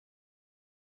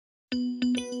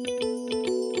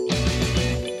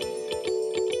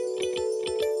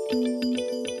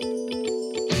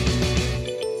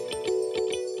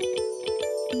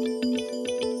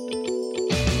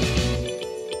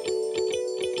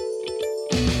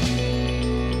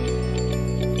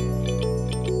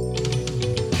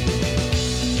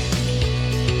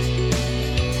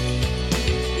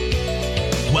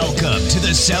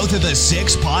the South of the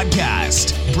Six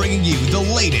podcast, bringing you the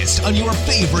latest on your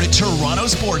favorite Toronto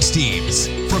sports teams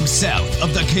from south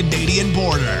of the Canadian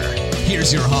border.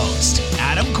 Here's your host,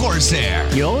 Adam Corsair.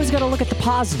 You always got to look at the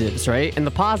positives, right? And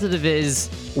the positive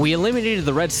is we eliminated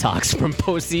the Red Sox from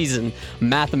postseason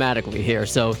mathematically here.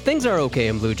 So things are okay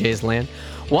in Blue Jays land.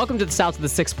 Welcome to the South of the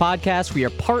Six podcast. We are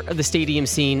part of the Stadium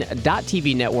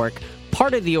Scene.tv network,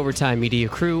 part of the Overtime Media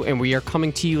crew, and we are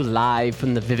coming to you live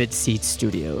from the Vivid Seats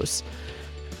studios.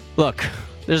 Look,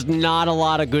 there's not a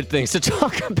lot of good things to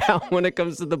talk about when it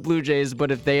comes to the Blue Jays, but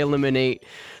if they eliminate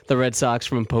the Red Sox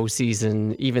from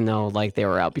postseason, even though they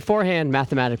were out beforehand,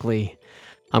 mathematically,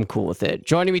 I'm cool with it.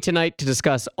 Joining me tonight to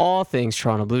discuss all things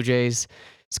Toronto Blue Jays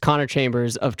is Connor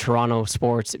Chambers of Toronto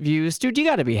Sports Views. Dude, you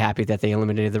got to be happy that they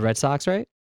eliminated the Red Sox, right?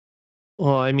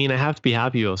 Well, I mean, I have to be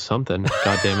happy with something.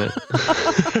 God damn it.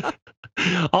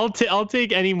 I'll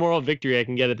take any moral victory I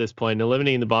can get at this point.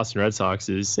 Eliminating the Boston Red Sox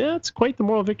it's quite the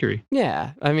moral victory.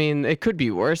 Yeah, I mean, it could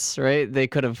be worse, right? They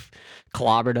could have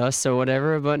clobbered us or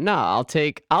whatever, but no, I'll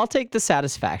take the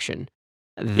satisfaction.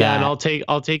 Yeah, and I'll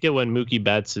take it when Mookie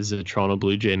Betts is a Toronto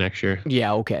Blue Jay next year.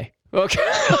 Yeah, okay.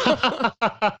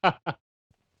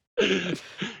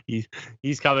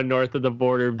 He's coming north of the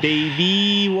border,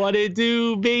 baby. What it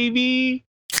do, baby?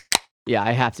 Yeah,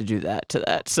 I have to do that to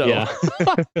that. So yeah.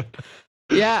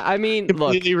 Yeah, I mean,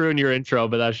 completely ruin your intro,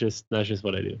 but that's just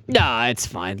what I do. Nah, it's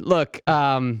fine. Look,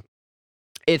 you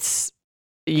got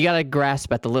to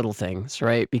grasp at the little things,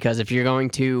 right? Because if you're going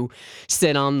to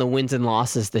sit on the wins and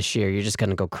losses this year, you're just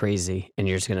going to go crazy and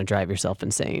you're just going to drive yourself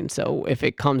insane. So if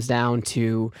it comes down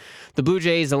to the Blue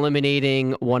Jays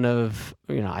eliminating one of,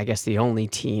 I guess the only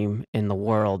team in the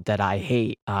world that I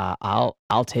hate, I'll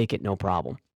take it, no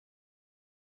problem.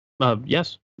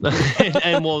 Yes.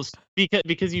 and well,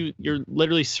 because you're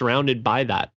literally surrounded by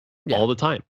that all the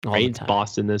time, right?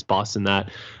 Boston this, Boston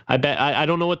that. I bet I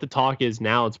don't know what the talk is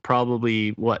now. It's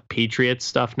probably Patriots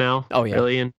stuff now. Oh yeah,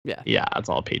 really? And yeah, it's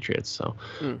all Patriots. So,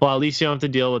 well, at least you don't have to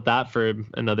deal with that for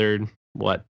another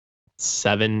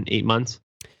 7-8 months.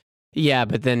 Yeah,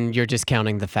 but then you're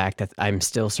discounting the fact that I'm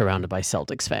still surrounded by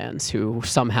Celtics fans who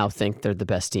somehow think they're the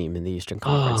best team in the Eastern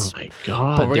Conference. Oh my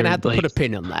God. But we're going to have to put a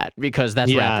pin on that because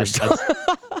that's Raptors talk.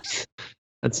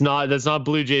 That's not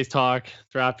Blue Jays talk.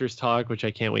 It's Raptors talk, which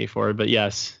I can't wait for. But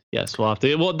yes, we'll have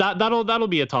to. Well, that'll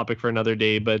be a topic for another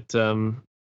day. But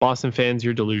Boston fans,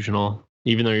 you're delusional.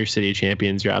 Even though you're City of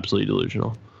Champions, you're absolutely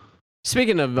delusional.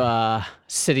 Speaking of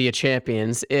City of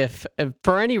Champions, if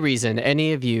for any reason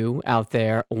any of you out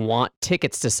there want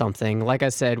tickets to something, like I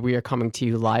said, we are coming to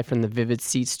you live from the Vivid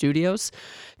Seats studios.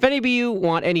 If any of you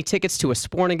want any tickets to a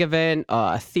sporting event,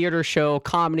 a theater show,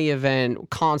 comedy event,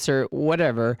 concert,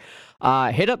 whatever,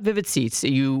 hit up Vivid Seats.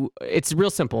 It's real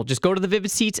simple. Just go to the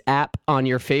Vivid Seats app on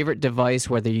your favorite device,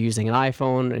 whether you're using an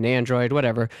iPhone, an Android,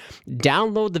 whatever.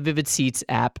 Download the Vivid Seats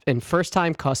app, and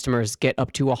first-time customers get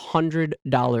up to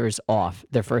 $100 off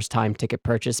their first-time ticket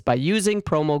purchase by using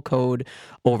promo code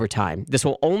OVERTIME. This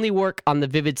will only work on the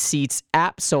Vivid Seats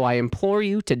app, so I implore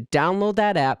you to download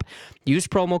that app, use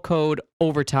promo code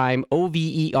OVERTIME,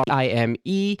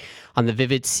 OVERIME, on the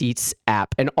Vivid Seats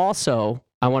app. And also,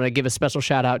 I want to give a special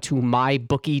shout out to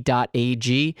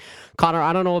mybookie.ag. Connor,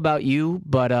 I don't know about you,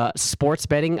 but sports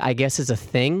betting, I guess, is a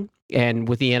thing. And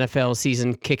with the NFL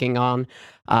season kicking on,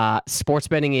 sports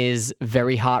betting is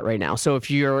very hot right now. So if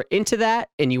you're into that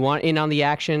and you want in on the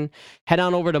action, head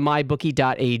on over to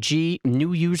mybookie.ag.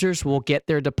 New users will get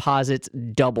their deposits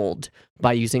doubled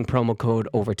by using promo code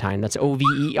OVERTIME. That's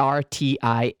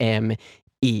OVERTIME.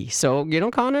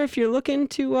 So, Connor, if you're looking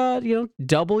to,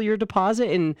 double your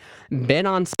deposit and bet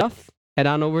on stuff, head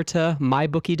on over to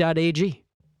mybookie.ag.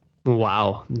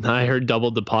 Wow. I heard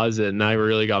double deposit and that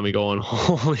really got me going.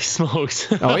 Holy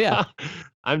smokes. Oh, yeah.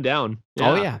 I'm down. Yeah.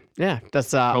 Oh, yeah. Yeah.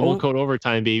 That's promo code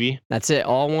OVERTIME, baby. That's it.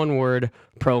 All one word,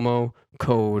 promo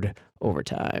code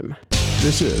OVERTIME.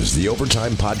 This is the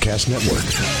Overtime Podcast Network.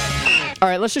 All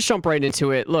right, let's just jump right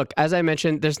into it. Look, as I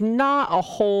mentioned, there's not a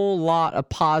whole lot of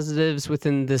positives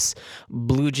within this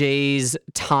Blue Jays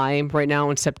time right now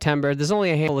in September. There's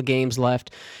only a handful of games left.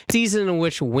 Season in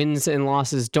which wins and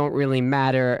losses don't really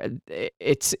matter.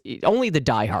 It's only the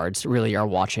diehards really are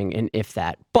watching, and if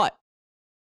that. But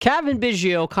Cavan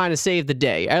Biggio kind of saved the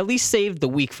day, or at least saved the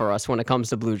week for us when it comes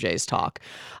to Blue Jays talk.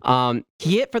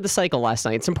 He hit for the cycle last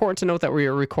night. It's important to note that we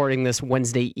are recording this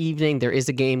Wednesday evening. There is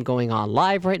a game going on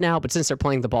live right now, but since they're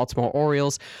playing the Baltimore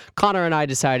Orioles, Connor and I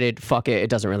decided, fuck it,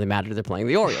 it doesn't really matter. They're playing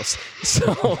the Orioles.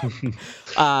 So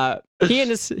he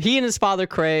and his father,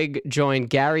 Craig,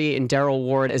 joined Gary and Daryl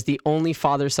Ward as the only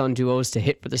father-son duos to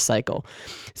hit for the cycle.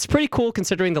 It's pretty cool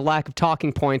considering the lack of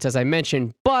talking points, as I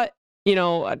mentioned, but,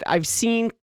 I've seen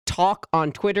talk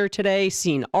on Twitter today,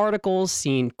 seen articles,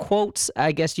 seen quotes,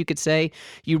 I guess you could say.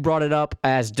 You brought it up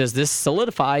as, does this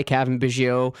solidify Cavan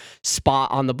Biggio's spot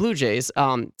on the Blue Jays?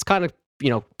 It's kind of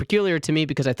peculiar to me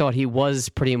because I thought he was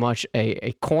pretty much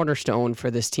a cornerstone for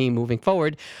this team moving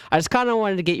forward. I just kind of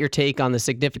wanted to get your take on the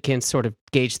significance, sort of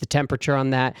gauge the temperature on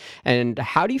that. And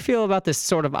how do you feel about this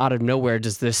sort of out of nowhere?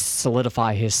 Does this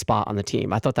solidify his spot on the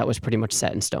team? I thought that was pretty much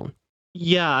set in stone.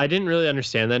 Yeah, I didn't really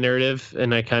understand that narrative,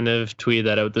 and I kind of tweeted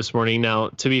that out this morning. Now,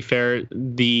 to be fair,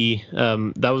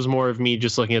 that was more of me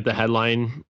just looking at the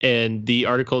headline, and the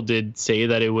article did say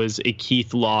that it was a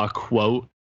Keith Law quote.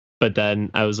 But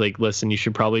then I was like, listen, you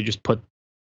should probably just put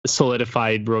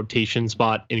solidified rotation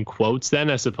spot in quotes then,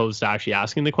 as opposed to actually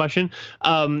asking the question.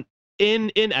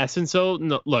 In essence, though,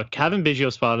 no, look, Cavan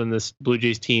Biggio's spot on this Blue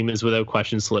Jays team is without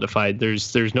question solidified.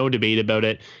 There's no debate about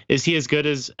it. Is he as good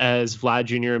as Vlad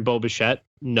Jr. and Bo Bichette?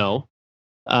 No.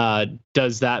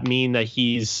 Does that mean that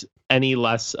he's any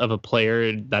less of a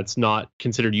player that's not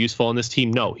considered useful on this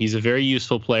team? No, he's a very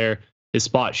useful player. His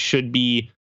spot should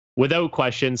be without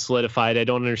question solidified. I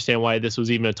don't understand why this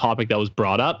was even a topic that was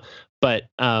brought up, but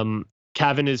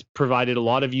Cavan has provided a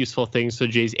lot of useful things to the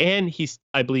Jays, and he's,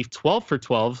 I believe, 12 for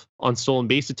 12 on stolen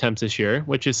base attempts this year,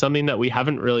 which is something that we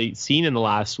haven't really seen in the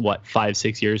last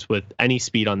 5-6 years with any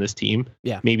speed on this team.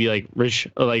 Yeah, maybe like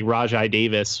Rajai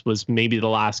Davis was maybe the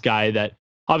last guy that.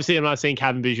 Obviously, I'm not saying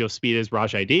Cavan Biggio's speed is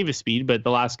Rajai Davis speed, but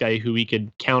the last guy who we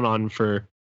could count on for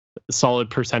a solid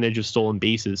percentage of stolen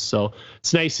bases. So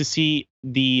it's nice to see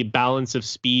the balance of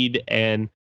speed and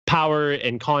power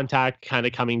and contact kind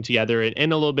of coming together,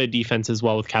 and a little bit of defense as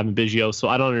well with Cavan Biggio. So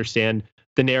I don't understand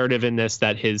the narrative in this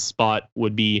that his spot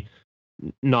would be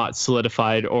not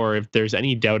solidified, or if there's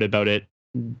any doubt about it,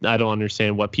 I don't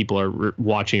understand what people are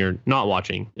watching or not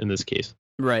watching in this case.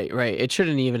 Right. It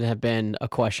shouldn't even have been a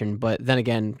question. But then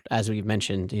again, as we've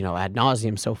mentioned, ad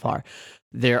nauseum so far,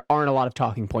 there aren't a lot of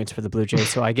talking points for the Blue Jays.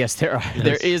 So I guess there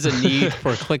is a need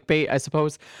for clickbait, I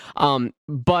suppose.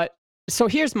 But so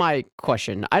here's my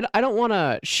question. I don't want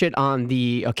to shit on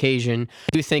the occasion.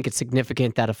 I do think it's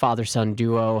significant that a father-son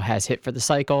duo has hit for the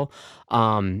cycle.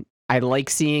 I like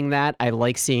seeing that. I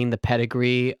like seeing the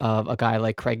pedigree of a guy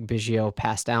like Craig Biggio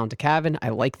passed down to Cavan. I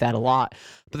like that a lot.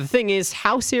 But the thing is,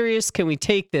 how serious can we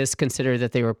take this, consider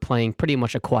that they were playing pretty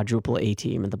much a quadruple A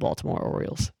team in the Baltimore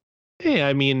Orioles? Hey,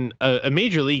 I mean, a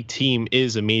major league team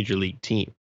is a major league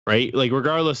team, right? Like,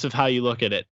 regardless of how you look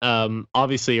at it.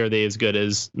 Obviously, are they as good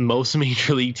as most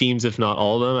major league teams, if not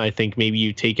all of them? I think maybe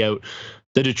you take out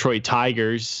the Detroit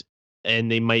Tigers,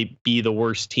 and they might be the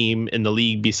worst team in the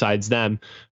league besides them.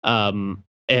 And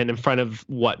in front of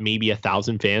maybe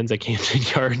 1,000 fans at Camden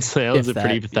Yards. That was a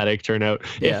pretty pathetic turnout.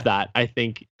 Yeah. If that, I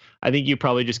think you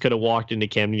probably just could have walked into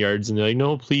Camden Yards and they're like,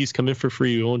 no, please come in for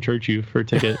free. We won't charge you for a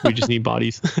ticket. We just need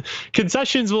bodies.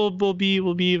 Concessions will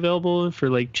be available for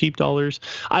like cheap dollars.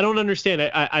 I don't understand.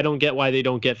 I don't get why they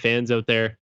don't get fans out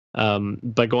there.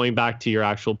 But going back to your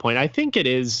actual point, I think it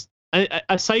is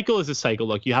a cycle is a cycle.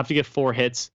 Look, you have to get 4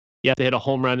 hits. You have to hit a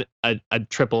home run, a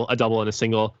triple, a double, and a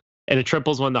single. And a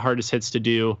triple is one of the hardest hits to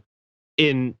do.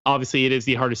 Obviously, it is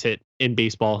the hardest hit in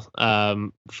baseball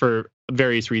for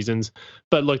various reasons.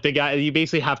 But look, you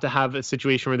basically have to have a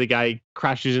situation where the guy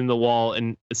crashes in the wall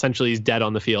and essentially is dead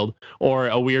on the field, or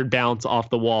a weird bounce off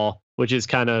the wall, which is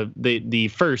kind of the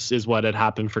first is what had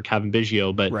happened for Cavan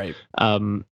Biggio. But right.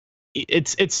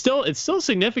 It's still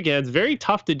significant. It's very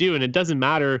tough to do, and it doesn't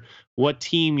matter what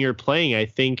team you're playing. I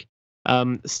think.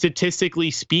 Statistically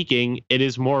speaking, it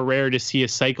is more rare to see a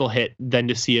cycle hit than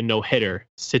to see a no-hitter,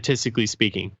 statistically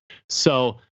speaking.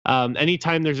 So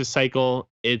anytime there's a cycle,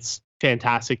 it's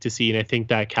fantastic to see, and I think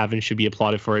that Cavan should be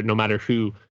applauded for it, no matter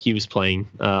who he was playing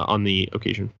on the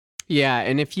occasion. Yeah,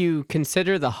 and if you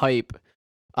consider the hype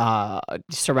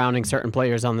surrounding certain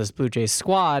players on this Blue Jays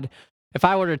squad, if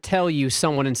I were to tell you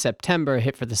someone in September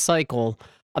hit for the cycle,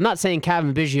 I'm not saying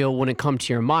Cavan Biggio wouldn't come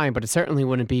to your mind, but it certainly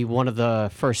wouldn't be one of the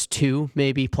first 2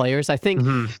 maybe players. I think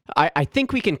I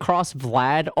think we can cross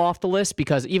Vlad off the list,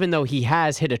 because even though he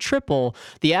has hit a triple,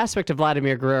 the aspect of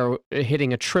Vladimir Guerrero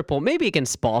hitting a triple, maybe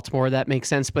against Baltimore, that makes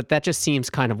sense, but that just seems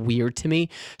kind of weird to me.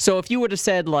 So if you would have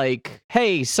said like,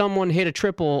 hey, someone hit a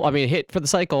triple, hit for the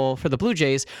cycle for the Blue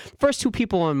Jays, first 2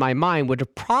 people in my mind would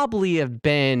have probably have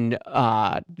been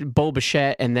Bo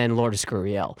Bichette and then Lourdes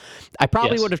Gurriel. I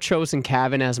probably would have chosen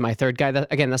Cavan as my third guy.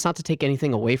 That's not to take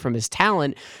anything away from his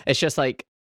talent. It's just like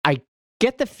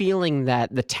get the feeling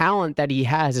that the talent that he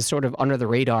has is sort of under the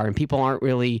radar and people aren't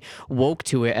really woke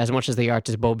to it as much as they are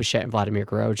to Bo Bichette and Vladimir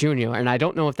Guerrero Jr. And I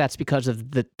don't know if that's because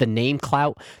of the name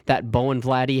clout that Bo and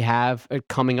Vladdy have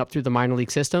coming up through the minor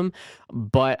league system,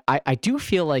 but I do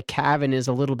feel like Cavan is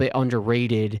a little bit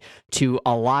underrated to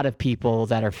a lot of people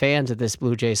that are fans of this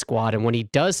Blue Jays squad. And when he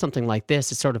does something like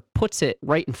this, it sort of puts it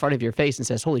right in front of your face and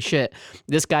says, holy shit,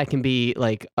 this guy can be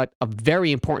like a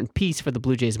very important piece for the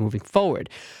Blue Jays moving forward.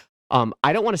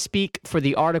 I don't want to speak for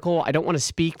the article. I don't want to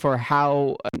speak for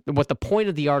what the point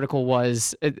of the article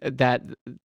was that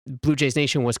Blue Jays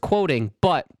Nation was quoting,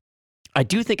 but I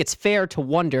do think it's fair to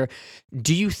wonder,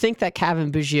 do you think that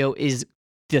Cavan Biggio is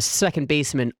the second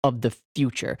baseman of the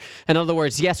future? In other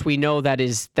words, yes, we know that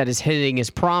his hitting is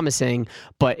promising,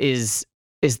 but is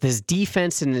this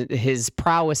defense and his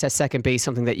prowess at second base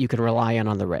something that you can rely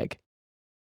on the reg?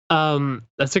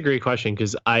 That's a great question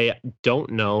because I don't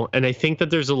know. And I think that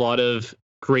there's a lot of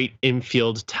great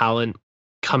infield talent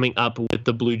coming up with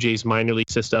the Blue Jays minor league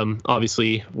system.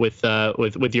 Obviously, with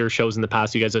your shows in the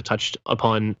past, you guys have touched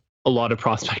upon a lot of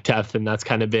prospect depth, and that's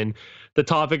kind of been the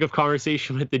topic of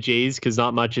conversation with the Jays because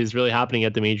not much is really happening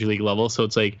at the major league level. So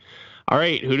it's like, all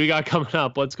right, who do we got coming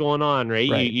up? What's going on, right?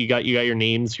 You got your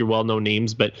names, your well-known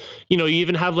names, but you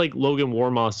even have like Logan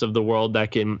Warmoss of the world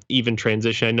that can even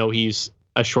transition. I know he's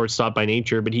a shortstop by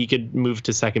nature, but he could move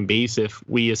to second base if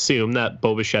we assume that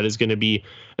Bo Bichette is going to be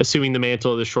assuming the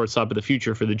mantle of the shortstop of the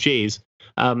future for the Jays.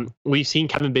 We've seen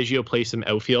Cavan Biggio play some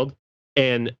outfield,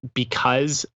 and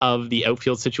because of the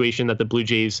outfield situation that the Blue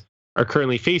Jays are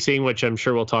currently facing, which I'm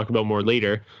sure we'll talk about more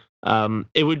later,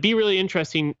 it would be really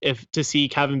interesting to see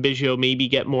Cavan Biggio maybe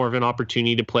get more of an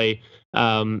opportunity to play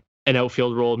an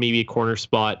outfield role, maybe a corner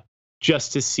spot,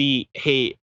 just to see,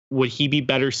 hey, would he be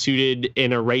better suited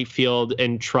in a right field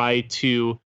and try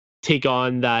to take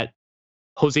on that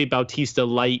Jose Bautista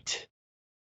light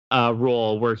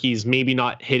role where he's maybe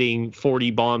not hitting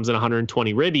 40 bombs and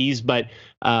 120 ribbies, but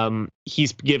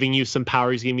he's giving you some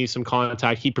power, he's giving you some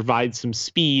contact, he provides some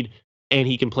speed, and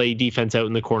he can play defense out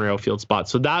in the corner outfield spot.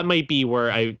 So that might be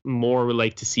where I more would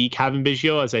like to see Cavan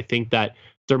Biggio, as I think that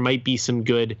there might be some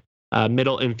good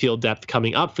middle infield depth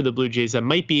coming up for the Blue Jays that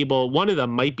one of them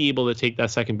might be able to take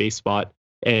that second base spot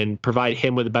and provide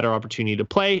him with a better opportunity to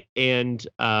play and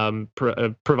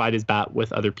provide his bat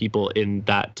with other people in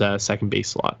that second base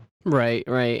slot. Right.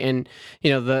 And,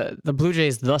 the Blue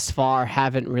Jays thus far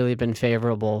haven't really been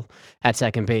favorable at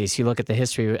second base. You look at the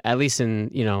history, at least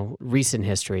in, recent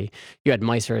history, you had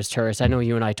Maizar Turris. I know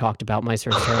you and I talked about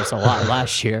Maizar Turris a lot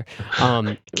last year.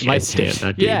 Can't stand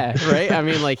that dude. Yeah, right. I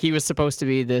mean, like he was supposed to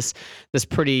be this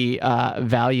pretty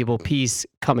valuable piece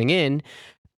coming in.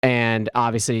 And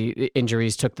obviously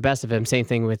injuries took the best of him. Same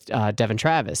thing with Devin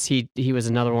Travis. He was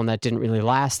another one that didn't really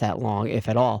last that long, if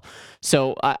at all.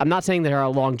 So I'm not saying there are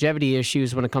longevity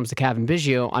issues when it comes to Cavan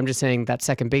Biggio. I'm just saying that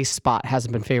second base spot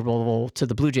hasn't been favorable to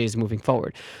the Blue Jays moving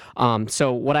forward.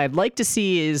 So what I'd like to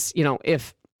see is,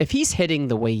 if he's hitting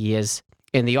the way he is,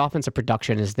 and the offensive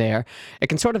production is there, it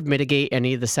can sort of mitigate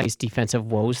any of the second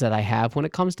defensive woes that I have when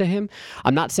it comes to him.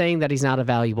 I'm not saying that he's not a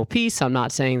valuable piece. I'm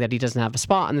not saying that he doesn't have a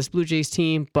spot on this Blue Jays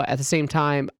team, but at the same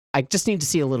time, I just need to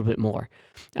see a little bit more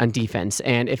on defense.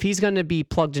 And if he's going to be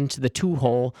plugged into the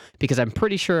 2-hole, because I'm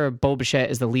pretty sure Bo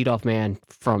Bichette is the leadoff man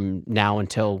from now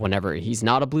until whenever he's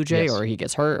not a Blue Jay or he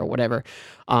gets hurt or whatever.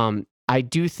 I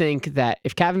do think that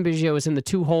if Cavan Biggio is in the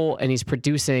 2-hole and he's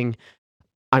producing,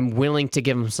 I'm willing to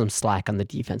give him some slack on the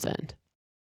defense end.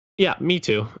 Yeah, me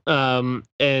too. And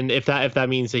if that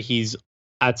means that he's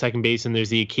at second base and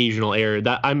there's the occasional error,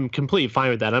 that I'm completely fine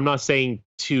with that. I'm not saying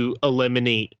to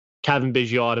eliminate Cavan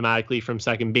Biggio automatically from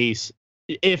second base.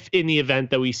 If in the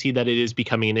event that we see that it is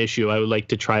becoming an issue, I would like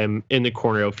to try him in the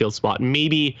corner outfield spot.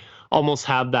 Maybe almost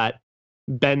have that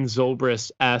Ben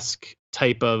Zobrist-esque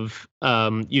type of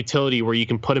utility where you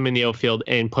can put him in the outfield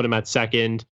and put him at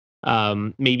second.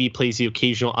 Maybe plays the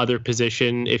occasional other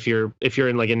position if you're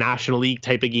in like a National League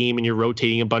type of game and you're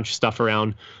rotating a bunch of stuff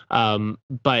around.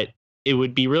 But it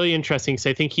would be really interesting because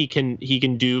I think he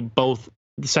can do both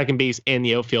the second base and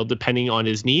the outfield depending on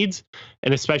his needs,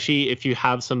 and especially if you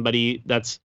have somebody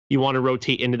you want to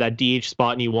rotate into that DH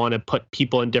spot and you want to put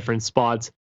people in different spots.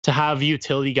 To have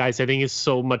utility guys, I think, is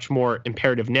so much more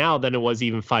imperative now than it was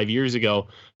even 5 years ago.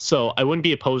 So I wouldn't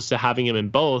be opposed to having him in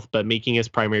both, but making his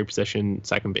primary position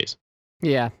second base.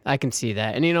 Yeah, I can see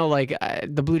that. And,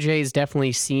 the Blue Jays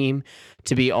definitely seem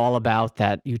to be all about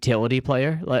that utility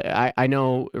player. Like I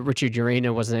know Richard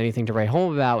Urena wasn't anything to write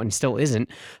home about and still isn't,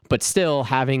 but still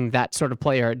having that sort of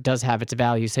player does have its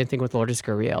value. Same thing with Lourdes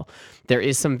Gurriel. There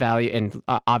is some value, and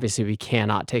obviously we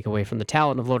cannot take away from the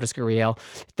talent of Lourdes Gurriel.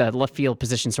 The left field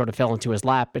position sort of fell into his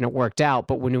lap and it worked out.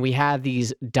 But when we have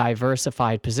these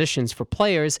diversified positions for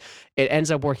players, it ends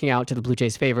up working out to the Blue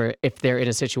Jays' favor if they're in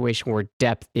a situation where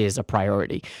depth is a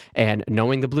priority. And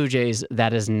knowing the Blue Jays,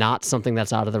 that is not something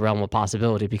that's out of the realm of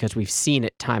possibility because we've seen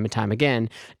it time and time again.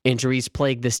 Injuries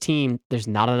plague this team. There's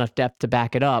not enough depth to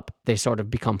back it up. They sort of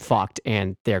become fucked,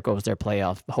 and there goes their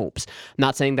playoff hopes.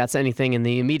 Not saying that's anything in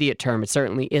the immediate term. It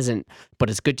certainly isn't, but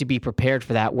it's good to be prepared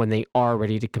for that when they are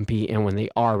ready to compete and when they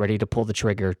are ready to pull the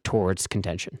trigger towards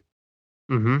contention.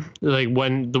 Mm-hmm. Like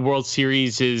when the World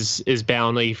Series is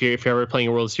bound, like if you're ever playing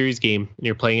a World Series game and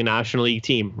you're playing a National League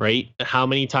team, right? How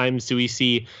many times do we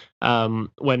see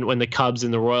when the Cubs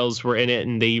and the Royals were in it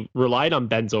and they relied on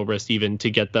Ben Zobrist even to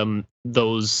get them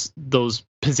those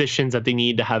positions that they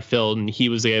need to have filled, and he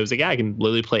was like, I can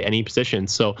literally play any position.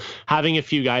 So having a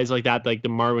few guys like that, like the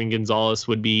Marwin Gonzalez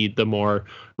would be the more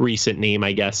recent name,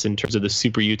 I guess, in terms of the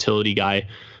super utility guy.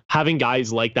 Having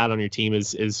guys like that on your team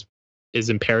is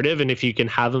imperative, and if you can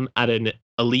have them at an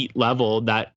elite level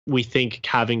that we think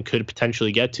Cavan could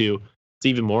potentially get to, it's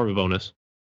even more of a bonus.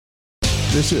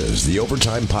 This is the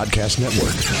Overtime Podcast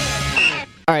Network.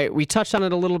 All right, we touched on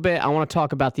it a little bit. I want to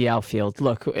talk about the outfield.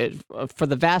 Look, for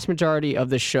the vast majority of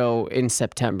the show in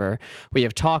September, we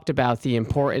have talked about the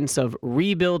importance of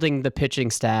rebuilding the pitching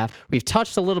staff. We've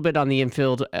touched a little bit on the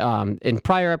infield in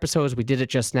prior episodes. We did it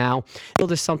just now.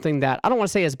 Infield is something that I don't want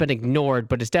to say has been ignored,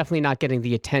 but it's definitely not getting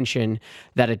the attention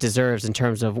that it deserves in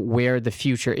terms of where the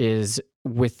future is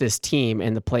with this team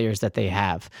and the players that they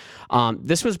have.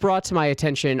 This was brought to my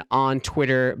attention on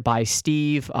Twitter by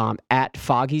Steve at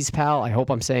Foggy's Pal. I hope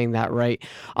I'm saying that right.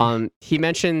 He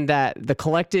mentioned that the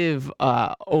collective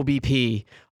OBP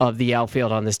of the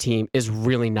outfield on this team is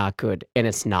really not good, and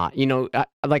it's not.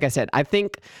 Like I said, I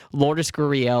think Lourdes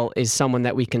Gurriel is someone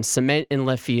that we can cement in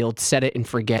left field, set it and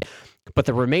forget. But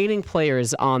the remaining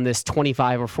players on this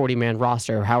 25 or 40-man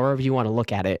roster, however you want to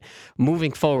look at it,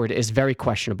 moving forward is very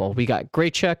questionable. We got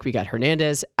Grichuk, we got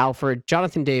Hernandez, Alford,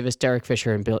 Jonathan Davis, Derek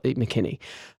Fisher, and Bill McKinney.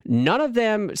 None of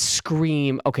them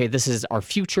scream, okay, this is our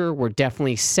future. We're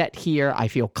definitely set here. I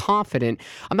feel confident.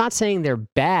 I'm not saying they're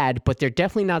bad, but they're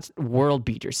definitely not world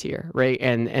beaters here, right?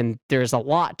 And there's a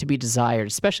lot to be desired,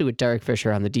 especially with Derek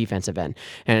Fisher on the defensive end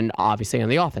and obviously on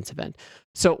the offensive end.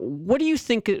 So what do you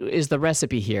think is the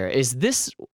recipe here? Is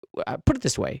this, put it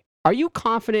this way, are you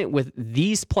confident with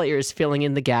these players filling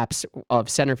in the gaps of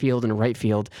center field and right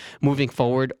field moving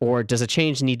forward, or does a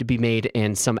change need to be made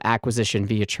in some acquisition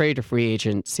via trade or free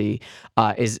agency?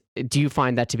 Do you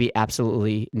find that to be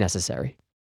absolutely necessary?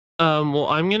 Well,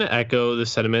 I'm going to echo the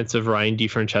sentiments of Ryan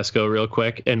DeFrancesco real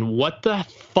quick. And what the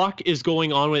fuck is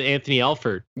going on with Anthony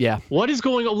Alford? Yeah. What is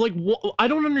going on? Like, I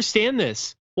don't understand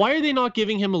this. Why are they not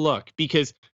giving him a look?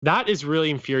 Because that is really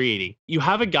infuriating. You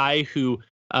have a guy who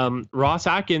Ross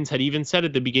Atkins had even said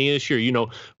at the beginning of this year,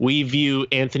 we view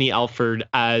Anthony Alford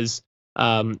as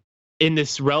in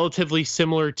this relatively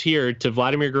similar tier to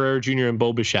Vladimir Guerrero Jr. and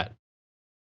Bo Bichette.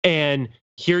 And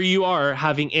here you are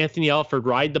having Anthony Alford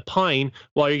ride the pine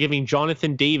while you're giving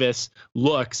Jonathan Davis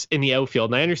looks in the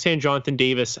outfield. And I understand Jonathan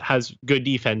Davis has good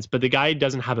defense, but the guy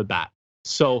doesn't have a bat.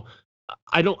 So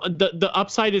the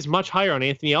upside is much higher on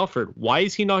Anthony Alford. Why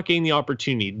is he not getting the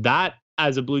opportunity? That,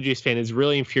 as a Blue Jays fan, is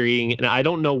really infuriating. And I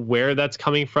don't know where that's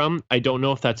coming from. I don't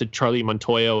know if that's a Charlie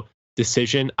Montoyo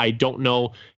decision. I don't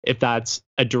know if that's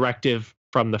a directive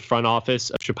from the front office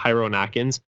of Shapiro and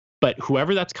Atkins, but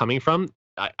whoever that's coming from,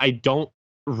 I don't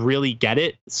really get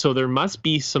it. So there must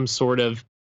be some sort of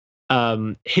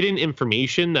hidden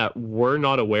information that we're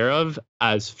not aware of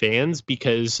as fans,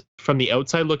 because from the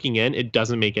outside looking in, it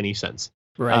doesn't make any sense.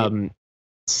 Right.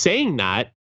 Saying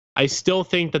that, I still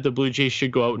think that the Blue Jays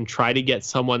should go out and try to get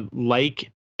someone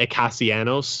like a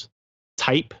Castellanos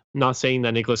type. Not saying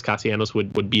that Nicholas Castellanos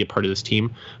would be a part of this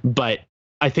team, but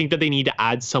I think that they need to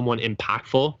add someone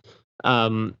impactful.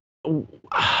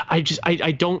 I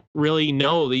don't really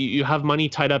know. You have money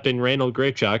tied up in Randall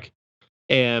Grichuk,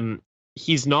 and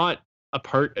he's not a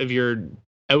part of your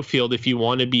outfield if you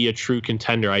want to be a true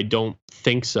contender. I don't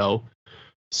think so.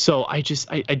 So I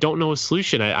don't know a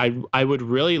solution. I would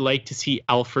really like to see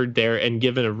Alford there and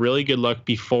given a really good look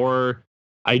before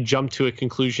I jump to a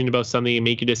conclusion about something and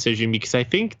make a decision, because I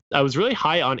think I was really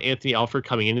high on Anthony Alford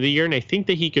coming into the year, and I think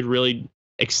that he could really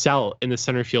excel in the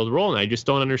center field role. And I just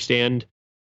don't understand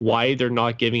why they're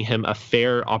not giving him a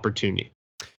fair opportunity.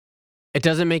 It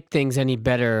doesn't make things any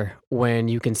better when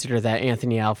you consider that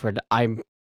Anthony Alford, I'm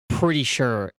pretty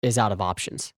sure, is out of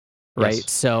options. Right.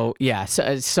 Yes. So, yeah.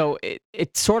 So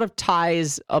it sort of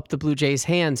ties up the Blue Jays'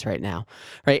 hands right now.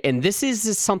 Right. And this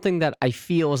is something that I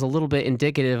feel is a little bit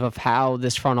indicative of how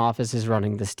this front office is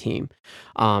running this team.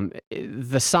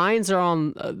 The signs are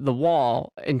on the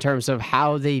wall in terms of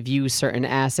how they view certain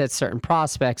assets, certain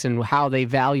prospects, and how they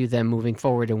value them moving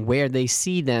forward and where they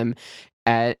see them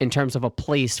in terms of a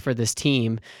place for this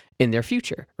team in their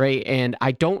future, right? And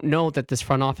I don't know that this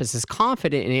front office is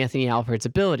confident in Anthony Alford's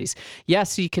abilities.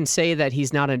 Yes, you can say that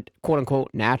he's not a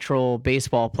quote-unquote natural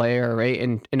baseball player, right?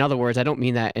 And in other words, I don't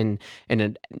mean that in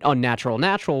an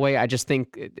natural way. I just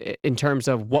think in terms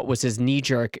of what was his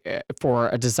knee-jerk for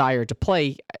a desire to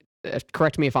play,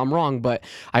 correct me if I'm wrong, but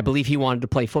I believe he wanted to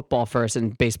play football first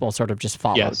and baseball sort of just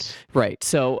followed. Yes. Right.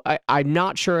 So I'm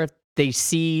not sure if they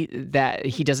see that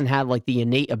he doesn't have like the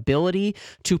innate ability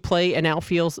to play an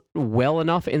outfield well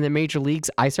enough in the major leagues.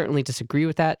 I certainly disagree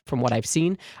with that from what I've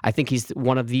seen. I think he's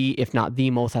one of the, if not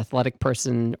the most athletic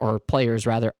person or players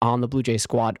rather on the Blue Jays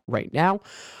squad right now.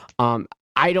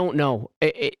 I don't know.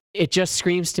 It just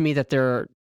screams to me that they're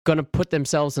going to put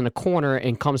themselves in a corner,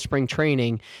 and come spring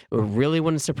training, it really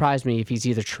wouldn't surprise me if he's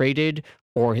either traded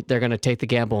or they're going to take the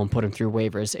gamble and put him through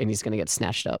waivers and he's going to get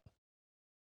snatched up.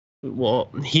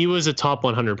 Well, he was a top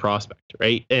 100 prospect,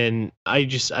 right? And I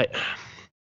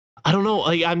don't know.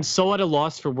 Like, I'm so at a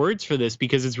loss for words for this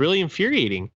because it's really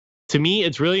infuriating. To me,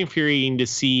 it's really infuriating to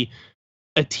see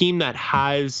a team that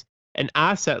has an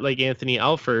asset like Anthony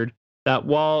Alford that,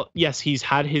 while, yes, he's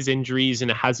had his injuries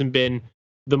and it hasn't been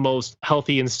the most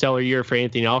healthy and stellar year for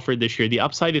Anthony Alford this year, the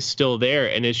upside is still there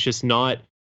and it's just not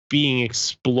being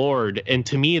explored. And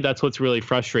to me, that's what's really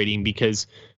frustrating because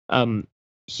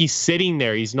he's sitting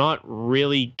there. He's not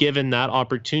really given that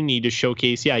opportunity to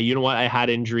showcase, yeah, you know what? I had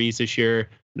injuries this year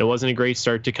and it wasn't a great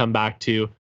start to come back to,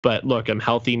 but look, I'm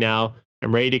healthy now.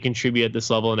 I'm ready to contribute at this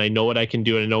level and I know what I can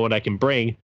do and I know what I can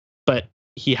bring. But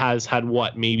he has had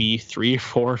maybe 3 or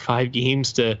 4 or 5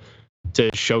 games to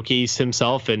showcase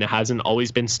himself, and it hasn't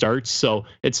always been starts. So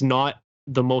it's not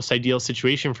the most ideal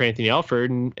situation for Anthony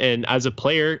Alford. And as a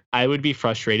player, I would be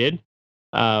frustrated.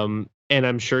 And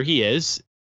I'm sure he is.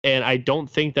 And I don't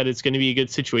think that it's going to be a good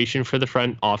situation for the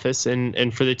front office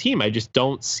and for the team. I just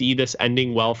don't see this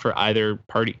ending well for either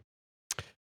party.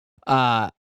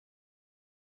 To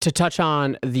touch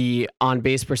on the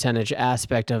on-base percentage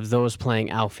aspect of those playing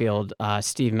outfield,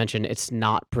 Steve mentioned it's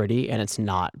not pretty, and it's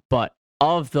not. But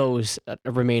of those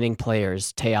remaining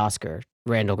players, Teoscar,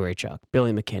 Randall Grichuk,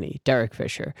 Billy McKinney, Derek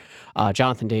Fisher,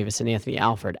 Jonathan Davis, and Anthony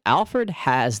Alford. Alford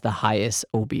has the highest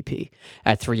OBP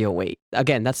at 308.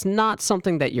 Again, that's not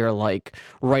something that you're like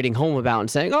writing home about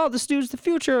and saying, oh, this dude's the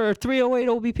future, 308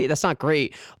 OBP. That's not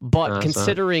great. But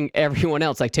considering everyone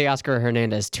else, like Teoscar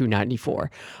Hernandez, 294,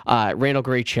 Randall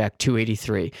Grichuk,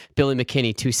 283, Billy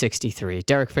McKinney, 263,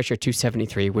 Derek Fisher,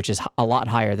 273, which is a lot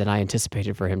higher than I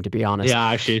anticipated for him, to be honest. Yeah,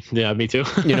 actually. Yeah, me too.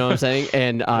 You know what I'm saying?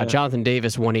 And Jonathan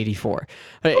Davis, 184.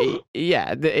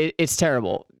 Yeah, it's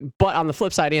terrible. But on the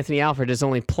flip side, Anthony Alford has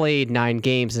only played 9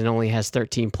 games and only has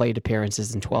 13 plate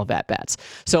appearances and 12 at-bats.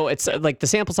 So it's like the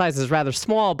sample size is rather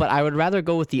small, but I would rather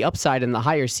go with the upside and the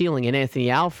higher ceiling in Anthony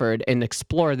Alford and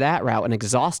explore that route and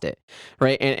exhaust it,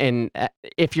 right? And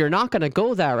if you're not going to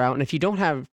go that route, and if you don't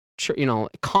have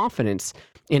confidence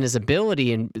in his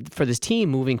ability and for this team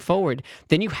moving forward,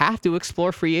 then you have to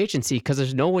explore free agency, because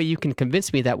there's no way you can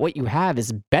convince me that what you have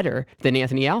is better than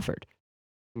Anthony Alford.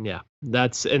 Yeah,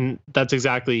 that's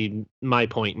exactly my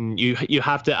point. And you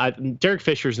have to. Derek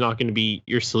Fisher is not going to be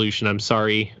your solution. I'm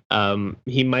sorry.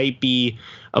 He might be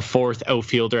a 4th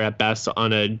outfielder at best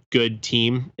on a good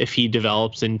team if he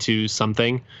develops into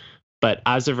something. But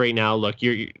as of right now, look,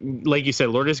 you're like you said,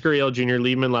 Lourdes Gurriel Jr.,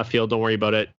 leave him in left field. Don't worry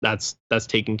about it. That's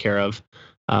taken care of.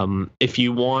 If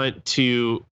you want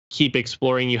to keep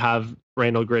exploring, you have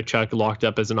Randall Grichuk locked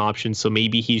up as an option, so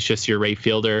maybe he's just your right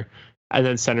fielder. And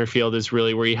then center field is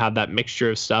really where you have that mixture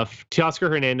of stuff. Teoscar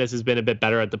Hernandez has been a bit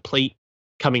better at the plate,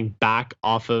 coming back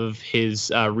off of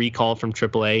his recall from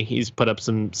AAA. He's put up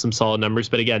some solid numbers.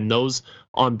 But again, those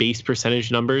on-base percentage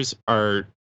numbers are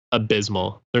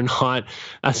abysmal.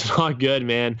 That's not good,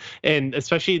 man. And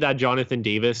especially that Jonathan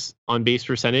Davis on-base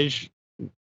percentage.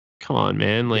 Come on,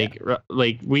 man. Like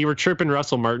we were chirping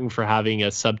Russell Martin for having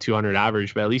a sub 200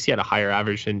 average, but at least he had a higher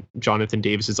average than Jonathan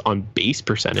Davis's on base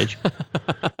percentage.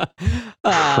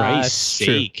 Christ's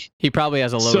sake. True. He probably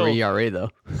has a lower ERA though.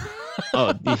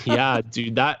 Oh yeah,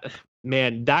 dude, that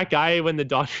guy, when the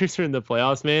Dodgers are in the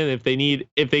playoffs, man,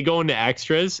 if they go into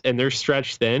extras and they're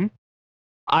stretched thin,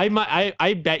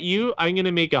 I bet you I'm going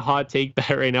to make a hot take bet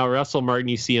right now. Russell Martin,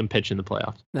 you see him pitch in the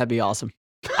playoffs. That'd be awesome.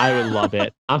 I would love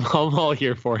it. I'm all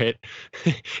here for it.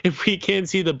 If we can't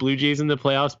see the Blue Jays in the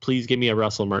playoffs, please give me a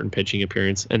Russell Martin pitching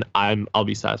appearance, and I'll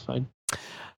be satisfied.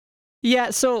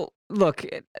 Yeah. So look,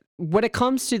 when it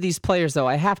comes to these players, though,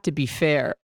 I have to be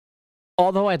fair.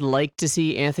 Although I'd like to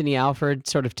see Anthony Alford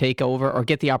sort of take over or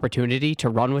get the opportunity to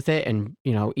run with it and,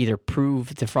 either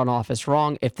prove the front office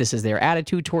wrong if this is their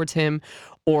attitude towards him,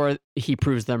 or he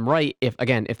proves them right if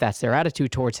that's their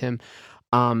attitude towards him.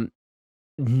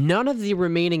 None of the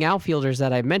remaining outfielders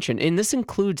that I mentioned, and this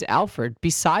includes Alford,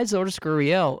 besides Lourdes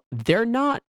Gurriel, they're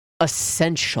not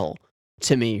essential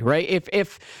to me, right?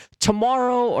 If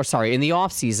tomorrow, in the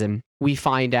offseason, we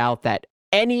find out that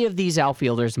any of these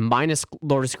outfielders minus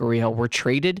Lourdes Gurriel were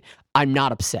traded, I'm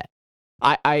not upset.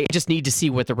 I just need to see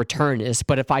what the return is.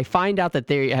 But if I find out that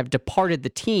they have departed the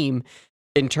team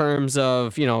in terms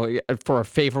of, for a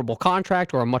favorable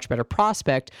contract or a much better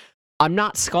prospect, I'm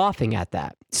not scoffing at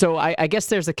that. So I guess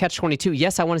there's a catch-22.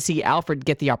 Yes, I want to see Alford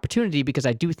get the opportunity because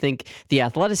I do think the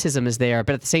athleticism is there.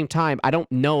 But at the same time, I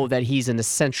don't know that he's an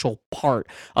essential part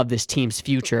of this team's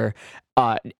future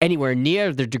anywhere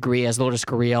near the degree as Lourdes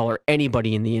Gurriel or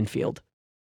anybody in the infield.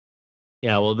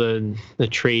 Yeah, well, the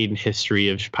trade history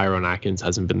of Shapiro Atkins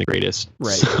hasn't been the greatest,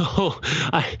 right? So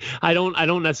I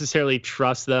don't necessarily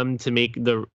trust them to make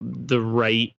the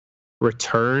right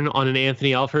return on an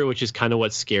Anthony Alford, which is kind of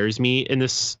what scares me in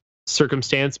this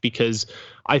circumstance, because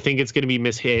I think it's going to be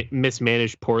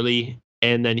mismanaged poorly,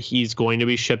 and then he's going to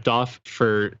be shipped off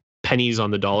for pennies on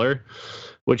the dollar,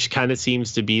 which kind of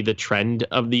seems to be the trend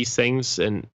of these things.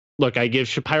 And look, I give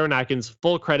Shapiro Atkins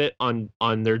full credit on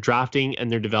their drafting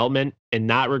and their development. In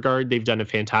that regard, they've done a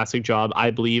fantastic job,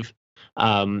 I believe,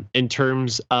 in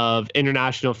terms of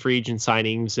international free agent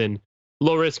signings and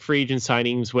low-risk free agent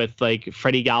signings with like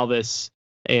Freddie Galvis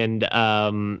and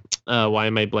why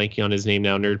am I blanking on his name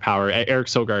now? Nerd Power, Eric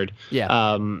Sogard.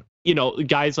 Yeah.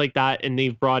 Guys like that, and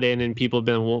they've brought in, and people have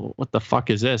been, well, what the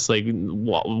fuck is this? Like,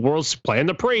 World's playing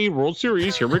the parade, World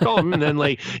Series, here we come. And then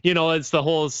it's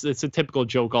a typical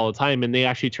joke all the time. And they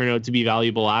actually turn out to be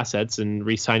valuable assets, and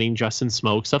re-signing Justin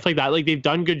Smoke, stuff like that. Like, they've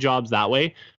done good jobs that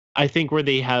way. I think where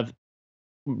they have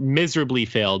miserably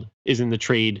failed is in the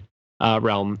trade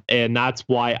realm. And that's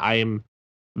why I am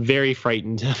very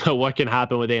frightened about what can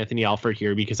happen with Anthony Alford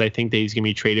here, because I think that he's going to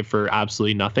be traded for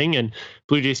absolutely nothing. And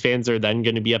Blue Jays fans are then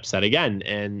going to be upset again.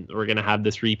 And we're going to have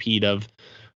this repeat of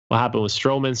what happened with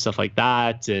Stroman, stuff like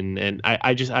that. And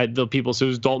the people say it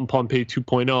was Dalton Pompey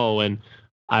 2.0. And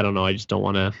I don't know. I don't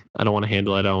want to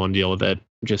handle it. I don't want to deal with it.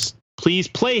 Just please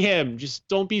play him. Just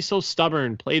don't be so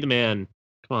stubborn. Play the man.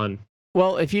 Come on.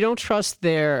 Well, if you don't trust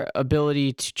their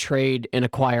ability to trade and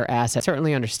acquire assets, I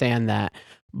certainly understand that.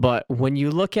 But when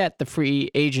you look at the free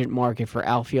agent market for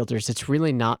outfielders, it's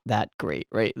really not that great,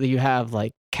 right? You have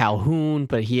like Calhoun,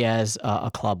 but he has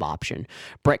a club option.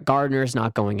 Brett Gardner's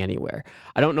not going anywhere.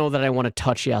 I don't know that I want to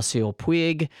touch Yasiel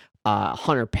Puig.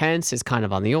 Hunter Pence is kind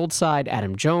of on the old side.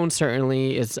 Adam Jones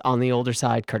certainly is on the older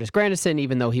side. Curtis Granderson,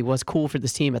 even though he was cool for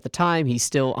this team at the time, he's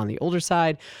still on the older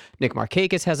side. Nick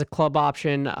Markakis has a club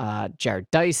option. Jared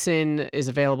Dyson is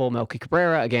available. Melky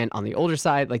Cabrera, again, on the older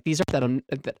side. Like, these are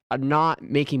that are not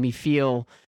making me feel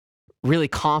really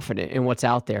confident in what's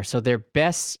out there. So their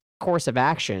best course of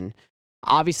action,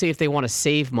 obviously, if they want to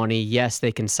save money, yes,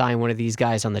 they can sign one of these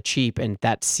guys on the cheap, and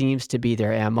that seems to be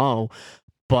their MO.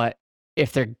 But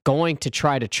if they're going to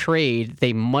try to trade,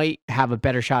 they might have a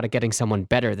better shot at getting someone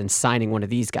better than signing one of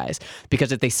these guys.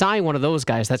 Because if they sign one of those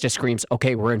guys, that just screams,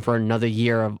 okay, we're in for another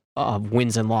year of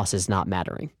wins and losses not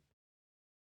mattering.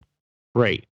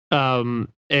 Right. And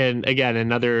again,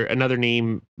 another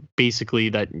name basically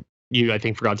that you, I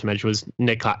think, forgot to mention was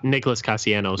Nicholas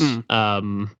Castellanos.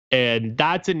 And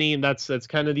that's a name that's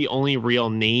kind of the only real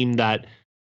name that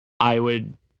I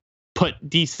would put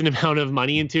decent amount of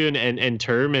money into and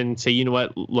term and say, you know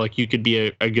what, look, you could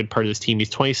be a good part of this team. He's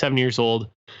 27 years old.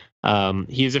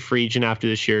 He is a free agent after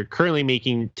this year, currently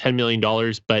making $10 million,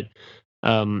 but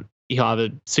he'll have a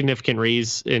significant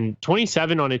raise. In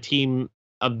 27 on a team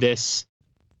of this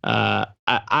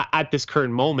at this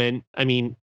current moment, I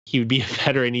mean, he would be a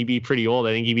veteran. He'd be pretty old.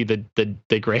 I think he'd be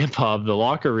the grandpa of the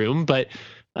locker room, but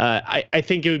I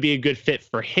think it would be a good fit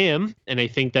for him, and I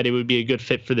think that it would be a good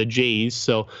fit for the Jays.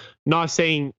 So not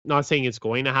saying it's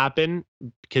going to happen,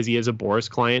 because he is a Boris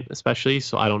client, especially.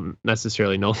 So I don't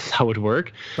necessarily know if that would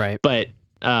work. Right. But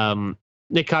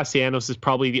Nick Castellanos is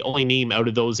probably the only name out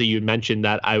of those that you mentioned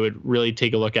that I would really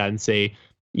take a look at and say,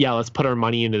 yeah, let's put our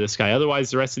money into this guy.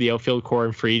 Otherwise, the rest of the outfield core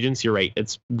and free agents, you're right,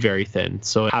 it's very thin.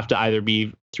 So it have to either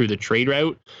be through the trade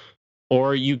route,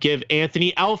 or you give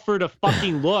Anthony Alford a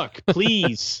fucking look,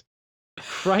 please.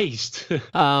 Christ.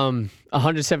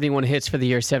 171 hits for the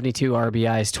year, 72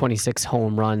 RBIs, 26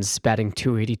 home runs, batting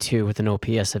 .282 with an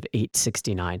OPS of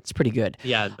 .869. It's pretty good.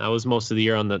 Yeah, that was most of the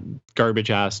year on the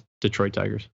garbage ass Detroit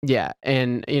Tigers. Yeah,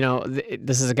 and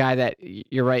this is a guy that,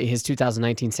 you're right, his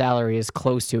 2019 salary is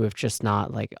close to, if just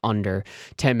not like under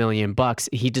 $10 million.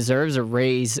 He deserves a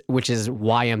raise, which is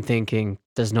why I'm thinking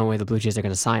there's no way the Blue Jays are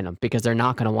going to sign him, because they're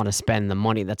not going to want to spend the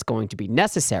money that's going to be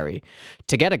necessary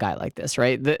to get a guy like this,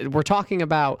 right? We're talking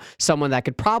about someone that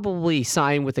could probably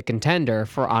sign with a contender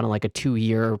on like a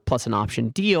 2-year plus an option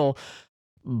deal.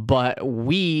 But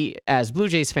we, as Blue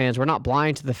Jays fans, we're not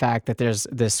blind to the fact that there's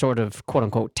this sort of quote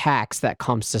unquote tax that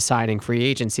comes to signing free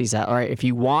agencies that, all right, if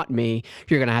you want me,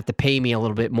 you're going to have to pay me a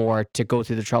little bit more to go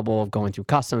through the trouble of going through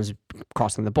customs,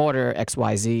 crossing the border,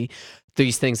 XYZ,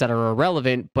 these things that are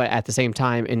irrelevant, but at the same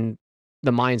time, in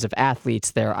the minds of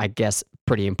athletes, they're, I guess,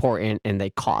 pretty important and they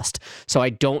cost. So I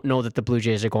don't know that the Blue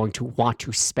Jays are going to want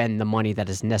to spend the money that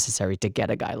is necessary to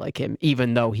get a guy like him,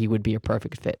 even though he would be a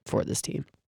perfect fit for this team.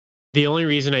 The only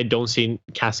reason I don't see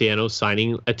Castellanos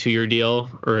signing a 2-year deal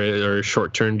or a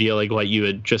short-term deal like what you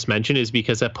had just mentioned is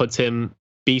because that puts him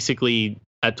basically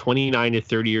at 29 to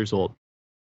 30 years old.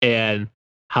 And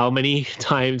how many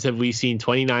times have we seen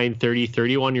 29, 30,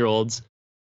 31-year-olds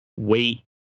wait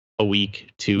a week,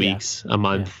 2 weeks, a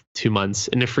month, 2 months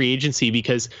in a free agency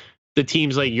because the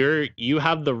team's like, you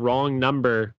have the wrong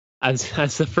number as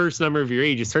the first number of your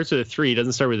age. It starts with a 3, it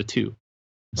doesn't start with a 2. Right.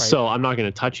 So I'm not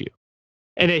going to touch you.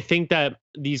 And I think that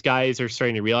these guys are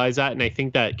starting to realize that. And I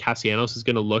think that Castellanos is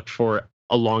going to look for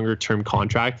a longer term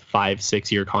contract,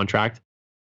 5-6 year contract,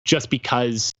 just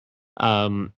because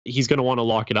he's going to want to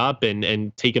lock it up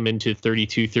and take him into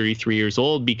 32, 33 years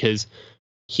old, because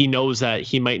he knows that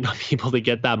he might not be able to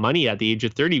get that money at the age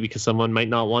of 30 because someone might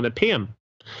not want to pay him.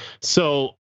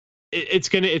 So it's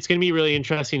going to be really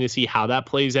interesting to see how that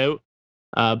plays out.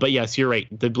 But yes, you're right.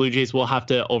 The Blue Jays will have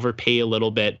to overpay a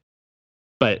little bit.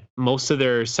 But most of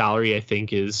their salary, I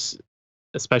think, is,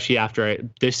 especially after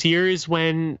this year, is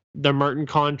when the Martin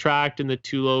contract and the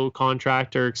Tulo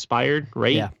contract are expired,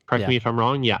 right? Yeah. Correct me if I'm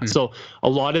wrong. Yeah. Mm-hmm. So a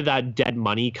lot of that dead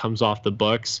money comes off the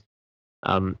books,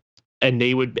 and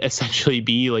they would essentially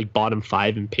be like bottom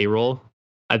 5 in payroll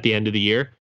at the end of the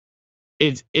year.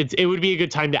 It would be a good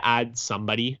time to add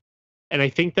somebody, and I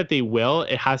think that they will.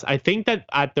 I think that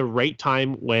at the right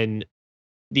time, when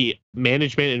the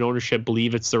management and ownership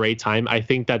believe it's the right time, I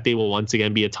think that they will once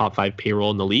again be a top 5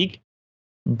 payroll in the league.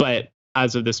 But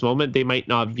as of this moment, they might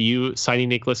not view signing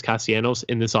Nicholas Castellanos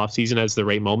in this offseason as the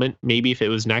right moment. Maybe if it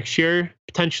was next year,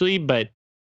 potentially, but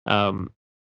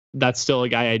that's still a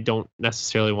guy I don't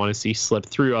necessarily want to see slip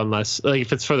through unless, like,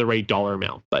 if it's for the right dollar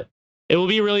amount. But it will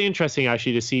be really interesting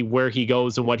actually to see where he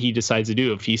goes and what he decides to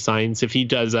do. If he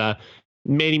does a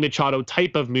Manny Machado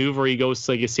type of move where he goes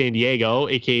to like a San Diego,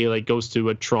 aka like goes to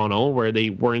a Toronto where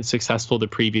they weren't successful the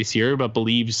previous year but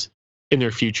believes in their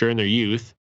future and their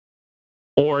youth,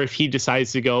 or if he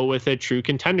decides to go with a true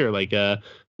contender, like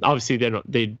obviously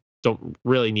they don't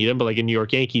really need him, but like a New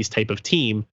York Yankees type of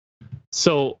team.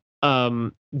 So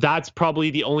that's probably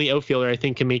the only outfielder I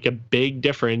think can make a big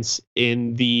difference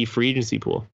in the free agency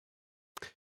pool.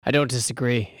 I don't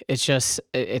disagree.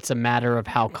 It's a matter of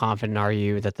how confident are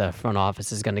you that the front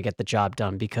office is going to get the job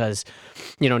done, because,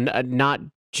 not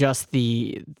just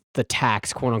the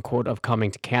tax, quote unquote, of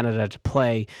coming to Canada to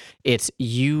play. It's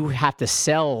you have to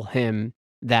sell him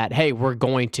that, hey, we're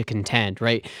going to contend,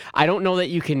 right? I don't know that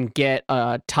you can get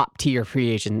a top tier free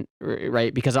agent,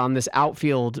 right? Because on this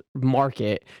outfield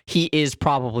market, he is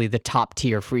probably the top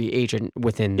tier free agent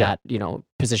within that,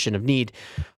 position of need.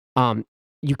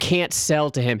 You can't sell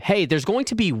to him, hey, there's going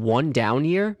to be one down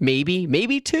year,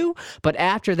 maybe 2, but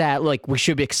after that, like, we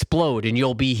should explode and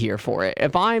you'll be here for it.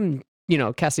 If I'm,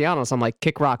 Castellanos, I'm like,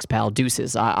 kick rocks, pal,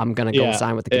 deuces. I'm going to go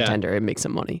sign with the contender and make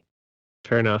some money.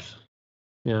 Fair enough.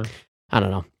 Yeah. I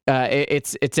don't know.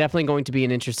 It's definitely going to be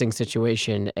an interesting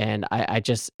situation. And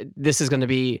this is going to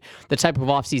be the type of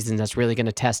offseason that's really going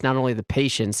to test not only the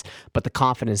patience, but the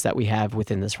confidence that we have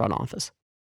within this front office.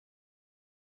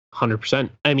 100%.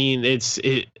 I mean,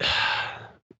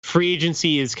 free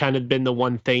agency has kind of been the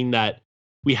one thing that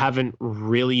we haven't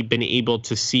really been able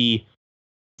to see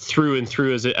through and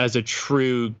through as a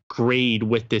true grade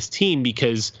with this team,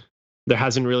 because there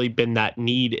hasn't really been that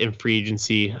need in free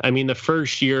agency. I mean, the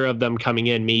first year of them coming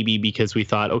in, maybe because we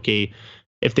thought, okay,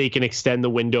 if they can extend the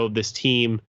window of this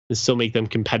team and still make them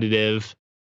competitive,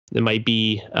 it might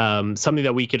be something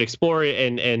that we could explore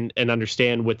and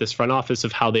understand with this front office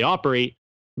of how they operate.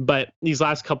 But these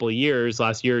last couple of years,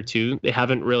 last year or two, they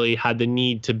haven't really had the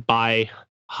need to buy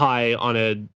high on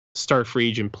a star free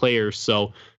agent players.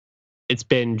 So it's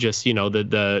been just,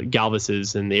 the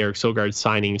Galvises and the Eric Sogard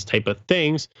signings type of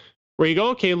things where you go,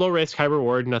 okay, low risk, high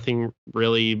reward, nothing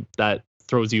really that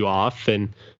throws you off.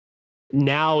 And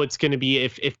now it's going to be,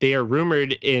 if they are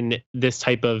rumored in this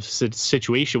type of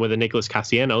situation with a Nicholas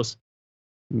Castellanos,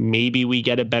 maybe we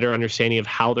get a better understanding of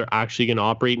how they're actually going to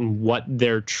operate and what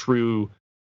their true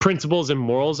principles and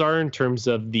morals are in terms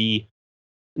of the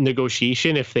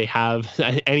negotiation. If they have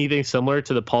anything similar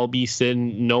to the Paul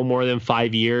Beeston no more than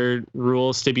 5-year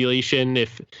rule stipulation,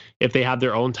 if they have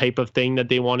their own type of thing that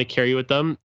they want to carry with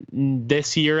them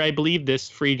this year, I believe this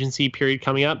free agency period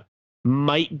coming up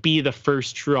might be the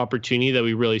first true opportunity that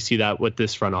we really see that with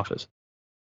this front office.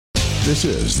 This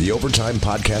is the Overtime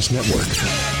Podcast Network.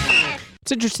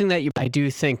 It's interesting that I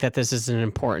do think that this is an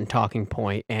important talking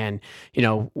point, and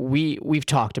we've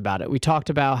talked about it. We talked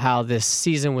about how this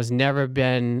season was never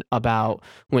been about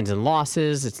wins and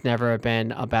losses. It's never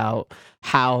been about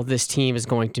how this team is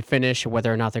going to finish or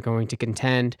whether or not they're going to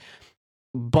contend.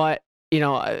 But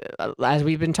as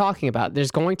we've been talking about,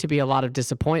 there's going to be a lot of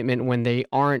disappointment when they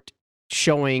aren't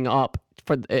showing up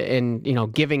and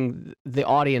giving the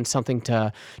audience something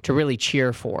to really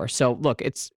cheer for. So look,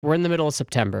 we're in the middle of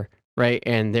September. Right.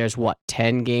 And there's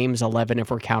 10 games, 11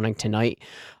 if we're counting tonight.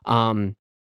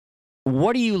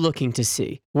 What are you looking to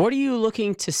see? What are you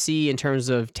looking to see in terms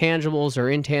of tangibles or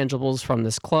intangibles from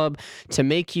this club to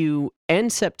make you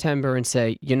end September and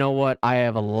say, you know what, I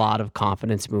have a lot of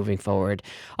confidence moving forward?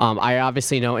 I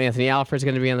obviously know Anthony Alford is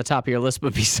going to be on the top of your list,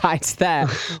 but besides that,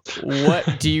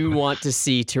 what do you want to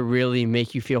see to really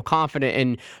make you feel confident?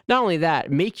 And not only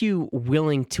that, make you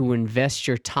willing to invest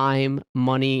your time,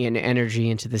 money, and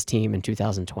energy into this team in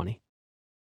 2020?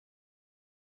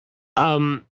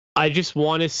 I just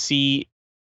want to see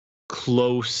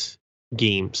close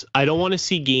games. I don't want to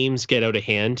see games get out of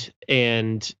hand.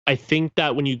 And I think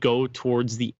that when you go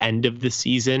towards the end of the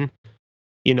season,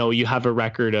 you have a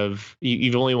record of,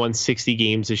 you've only won 60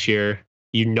 games this year.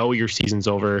 Your season's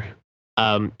over.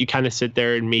 You kind of sit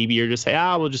there and maybe you're just say,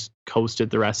 we'll just coast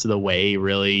it the rest of the way,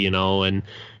 really, and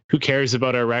who cares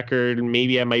about our record?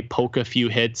 Maybe I might poke a few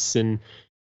hits and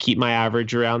keep my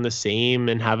average around the same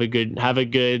and have a good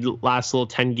last little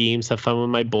 10 games, have fun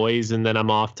with my boys, and then I'm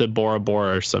off to Bora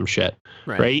Bora or some shit.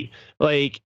 Right?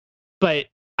 But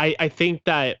I think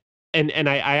that, and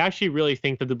I actually really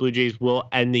think that the Blue Jays will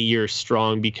end the year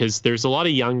strong, because there's a lot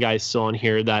of young guys still on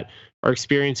here that are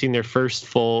experiencing their first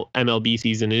full MLB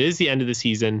season. It is the end of the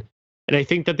season. And I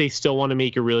think that they still want to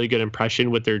make a really good impression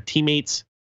with their teammates,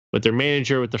 with their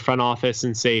manager, with the front office,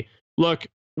 and say, look,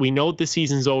 we know the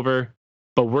season's over,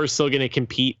 but we're still going to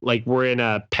compete. Like, we're in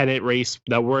a pennant race,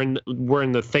 that we're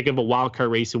in the thick of a wild card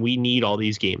race, and we need all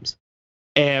these games.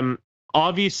 And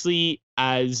obviously,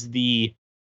 as the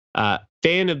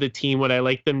fan of the team, would I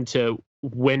like them to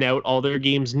win out all their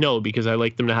games? No, because I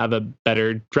like them to have a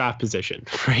better draft position,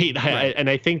 right? And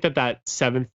I think that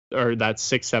seventh or that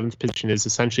 6th, 7th position is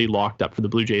essentially locked up for the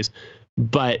Blue Jays.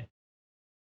 But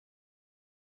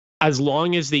as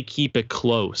long as they keep it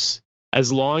close,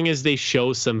 as long as they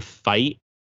show some fight,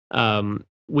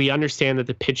 we understand that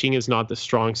the pitching is not the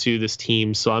strong suit of this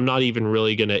team. So I'm not even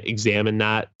really going to examine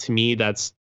that. To me,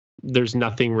 there's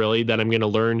nothing really that I'm going to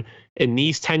learn in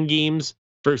these 10 games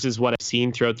versus what I've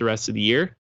seen throughout the rest of the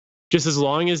year. Just as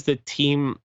long as the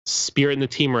team spirit and the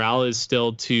team morale is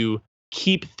still to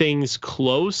keep things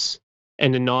close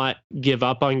and to not give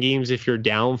up on games if you're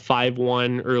down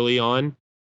 5-1 early on,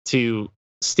 to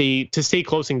stay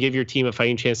close and give your team a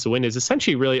fighting chance to win, is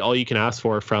essentially really all you can ask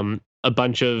for from a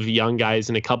bunch of young guys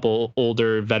and a couple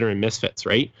older veteran misfits,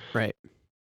 right? Right.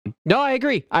 No, I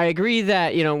agree. I agree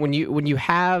that, when you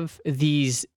have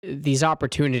these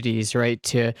opportunities, right,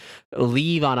 to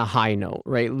leave on a high note,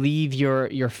 right, leave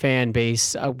your fan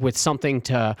base with something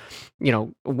to,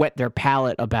 whet their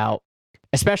palate about,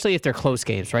 especially if they're close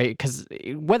games, right? Because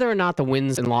whether or not the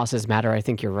wins and losses matter, I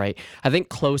think you're right. I think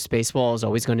close baseball is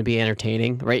always going to be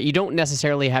entertaining, right? You don't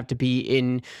necessarily have to be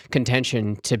in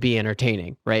contention to be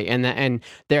entertaining, right? And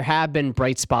there have been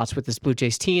bright spots with this Blue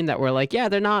Jays team that were like, yeah,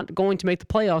 they're not going to make the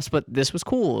playoffs, but this was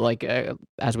cool. Like,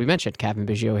 as we mentioned, Cavan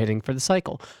Biggio hitting for the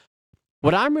cycle.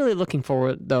 What I'm really looking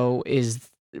for, though, is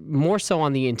more so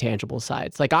on the intangible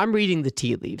sides. Like, I'm reading the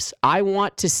tea leaves. I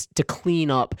want to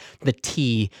clean up the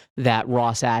tea that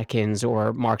Ross Atkins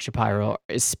or Mark Shapiro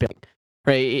is spilling,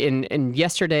 right? And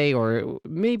yesterday, or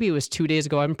maybe it was 2 days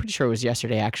ago, I'm pretty sure it was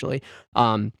yesterday, actually,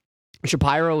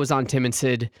 Shapiro was on Tim and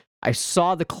Sid. I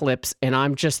saw the clips, and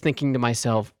I'm just thinking to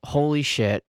myself, holy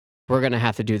shit, we're going to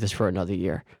have to do this for another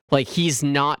year. Like, he's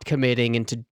not committing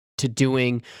into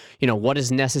doing, what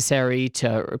is necessary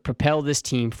to propel this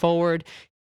team forward.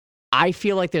 I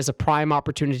feel like there's a prime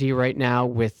opportunity right now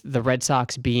with the Red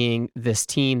Sox being this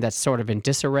team that's sort of in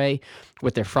disarray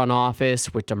with their front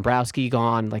office, with Dombrowski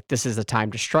gone. Like, this is the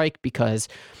time to strike, because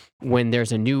when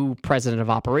there's a new president of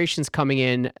operations coming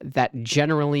in, that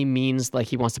generally means like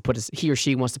he or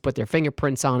she wants to put their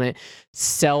fingerprints on it,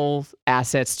 sell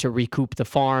assets to recoup the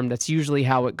farm. That's usually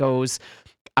how it goes.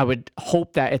 I would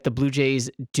hope that if the Blue Jays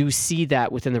do see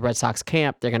that within the Red Sox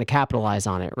camp, they're going to capitalize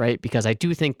on it, right? Because I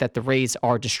do think that the Rays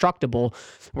are destructible,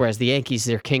 whereas the Yankees,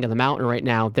 they're king of the mountain right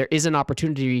now. There is an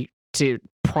opportunity to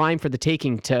prime for the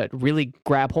taking to really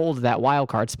grab hold of that wild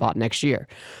card spot next year.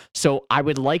 So I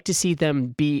would like to see them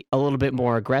be a little bit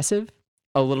more aggressive,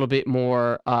 a little bit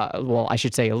more, I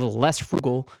should say a little less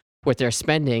frugal with their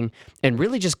spending, and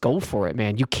really just go for it,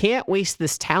 man. You can't waste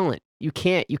this talent. You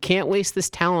can't waste this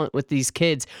talent with these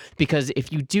kids, because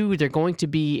if you do, they're going to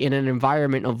be in an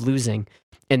environment of losing,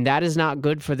 and that is not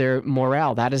good for their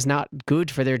morale. That is not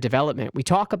good for their development. We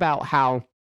talk about how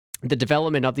the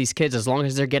development of these kids, as long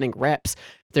as they're getting reps,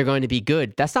 they're going to be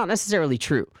good. That's not necessarily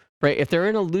true, right? If they're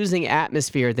in a losing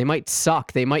atmosphere, they might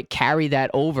suck. They might carry that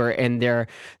over, and their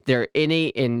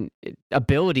innate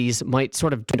abilities might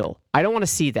sort of dwindle. I don't want to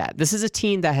see that. This is a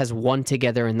team that has won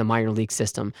together in the minor league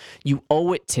system. You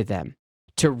owe it to them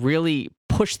to really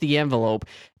push the envelope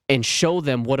and show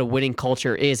them what a winning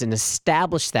culture is and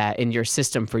establish that in your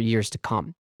system for years to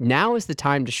come. Now is the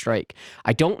time to strike.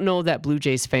 I don't know that Blue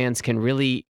Jays fans can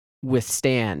really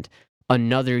withstand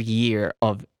another year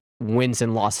of wins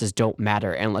and losses don't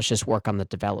matter, and let's just work on the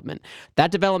development.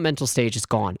 That developmental stage is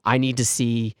gone. I need to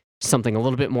see something a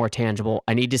little bit more tangible.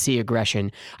 I need to see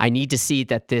aggression. I need to see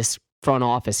that this front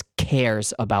office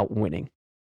cares about winning.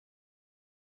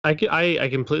 I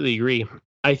completely agree.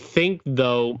 I think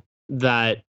though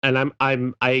that, and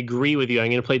I agree with you. I'm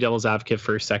going to play devil's advocate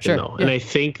for a second though. Yeah. And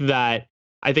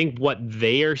I think what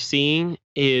they are seeing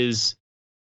is,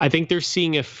 I think they're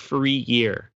seeing a free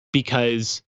year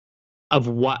because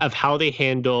of how they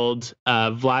handled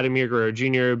Vladimir Guerrero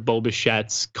Jr., Bo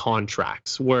Bichette's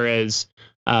contracts, whereas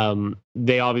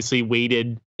they obviously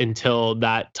waited until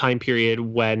that time period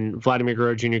when Vladimir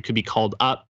Guerrero Jr. could be called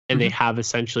up, and they have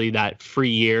essentially that free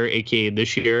year, aka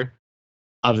this year,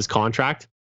 of his contract,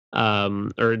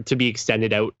 or to be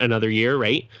extended out another year,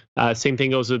 right? Same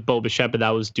thing goes with Bo Bichette, but that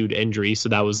was due to injury, so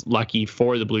that was lucky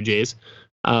for the Blue Jays.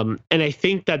 And I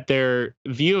think that their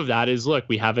view of that is, look,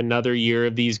 we have another year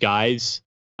of these guys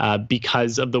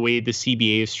because of the way the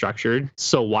CBA is structured.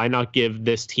 So why not give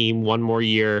this team one more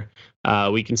year?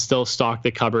 We can still stock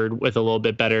the cupboard with a little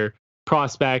bit better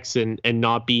prospects and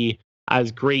not be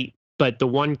as great. But the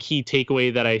one key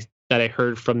takeaway that I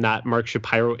heard from that Mark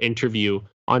Shapiro interview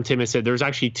on Tim, I said there's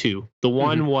actually two. The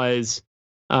one was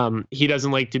he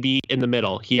doesn't like to be in the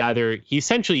middle. He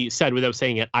essentially said, without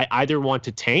saying it, I either want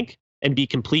to tank and be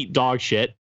complete dog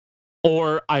shit,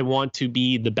 or I want to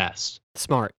be the best.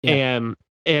 Smart. Yeah.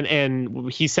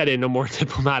 And he said it in a more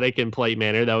diplomatic and polite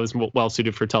manner that was well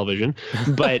suited for television.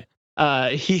 But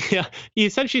he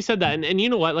essentially said that. And you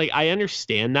know what? Like, I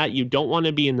understand that you don't want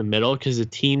to be in the middle, because the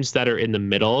teams that are in the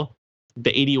middle,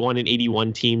 the 81 and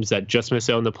 81 teams that just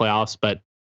miss out in the playoffs, but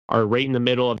are right in the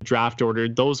middle of the draft order,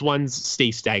 those ones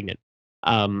stay stagnant.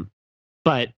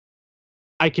 But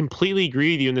I completely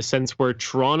agree with you in the sense where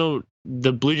Toronto,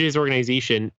 the Blue Jays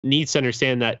organization, needs to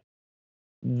understand that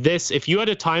if you had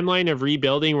a timeline of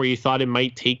rebuilding where you thought it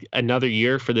might take another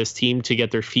year for this team to get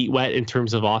their feet wet in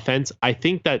terms of offense, I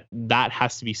think that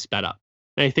has to be sped up.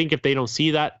 And I think if they don't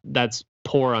see that, that's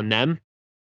poor on them.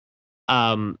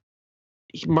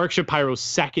 Mark Shapiro's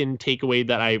second takeaway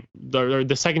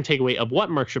the second takeaway of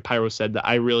what Mark Shapiro said that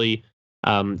I really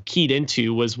keyed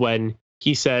into was when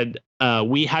he said,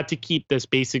 we had to keep this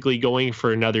basically going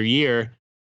for another year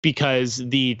because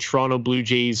the Toronto Blue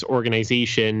Jays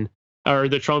organization, or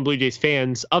the Toronto Blue Jays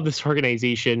fans of this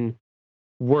organization,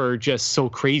 were just so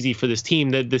crazy for this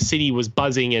team that the city was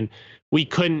buzzing, and we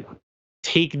couldn't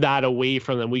take that away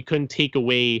from them. We couldn't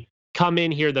come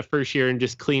in here the first year and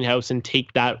just clean house and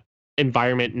take that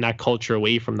environment and that culture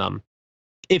away from them.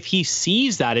 If he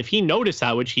sees that, if he noticed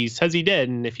that, which he says he did,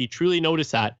 and if he truly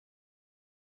noticed that,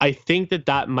 I think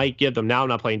that might give them, now I'm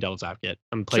not playing devil's advocate,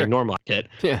 I'm playing normal advocate.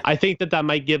 Yeah. I think that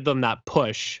might give them that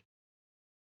push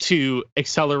to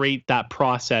accelerate that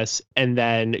process and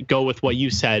then go with what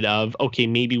you said of, okay,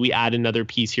 maybe we add another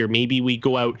piece here. Maybe we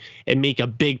go out and make a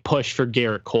big push for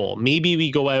Garrett Cole. Maybe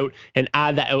we go out and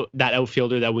add that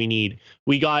outfielder that we need.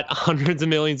 We got hundreds of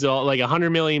millions, like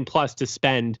 $100 million plus to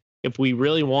spend. If we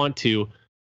really want to,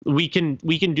 we can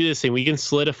do this thing. We can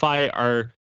solidify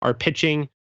our pitching.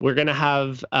 We're going to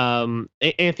have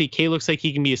Anthony Kay looks like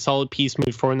he can be a solid piece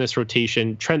moving forward in this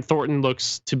rotation. Trent Thornton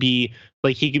looks to be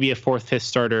like he could be a 4th, 5th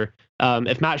starter.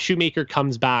 If Matt Shoemaker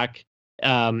comes back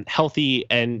healthy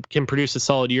and can produce a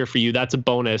solid year for you, that's a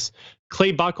bonus.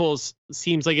 Clay Buchholz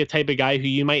seems like a type of guy who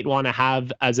you might want to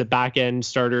have as a back end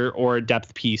starter or a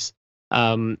depth piece.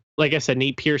 Like I said,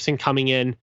 Nate Pearson coming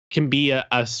in can be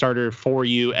a starter for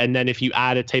you. And then if you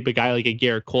add a type of guy like a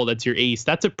Garrett Cole, that's your ace.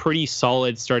 That's a pretty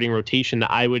solid starting rotation that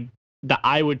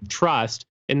I would trust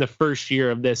in the first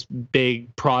year of this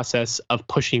big process of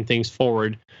pushing things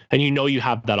forward. And you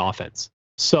have that offense.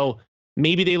 So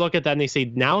maybe they look at that and they say,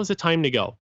 now is the time to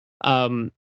go.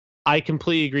 I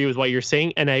completely agree with what you're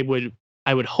saying. And I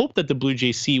would hope that the Blue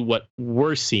Jays see what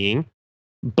we're seeing.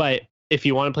 But if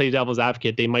you want to play devil's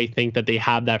advocate, they might think that they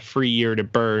have that free year to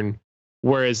burn.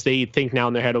 Whereas they think now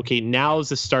in their head, okay, now is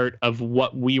the start of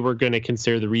what we were going to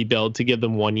consider the rebuild, to give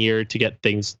them 1 year to get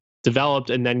things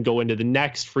developed and then go into the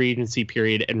next free agency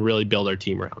period and really build our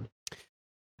team around.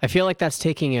 I feel like that's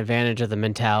taking advantage of the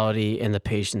mentality and the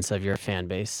patience of your fan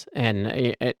base.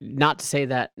 And not to say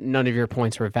that none of your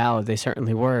points were valid, they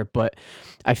certainly were, but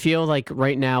I feel like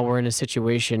right now we're in a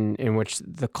situation in which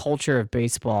the culture of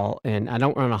baseball, and I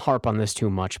don't want to harp on this too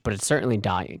much, but it's certainly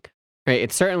dying. Right,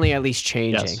 it's certainly at least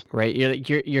changing. Yes. Right,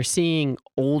 you're seeing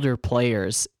older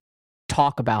players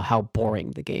talk about how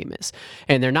boring the game is,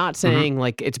 and they're not saying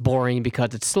like it's boring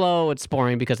because it's slow, it's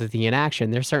boring because of the inaction.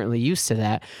 They're certainly used to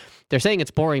that. They're saying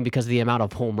it's boring because of the amount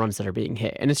of home runs that are being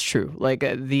hit. And it's true. Like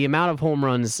the amount of home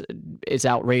runs is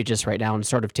outrageous right now and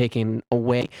sort of taking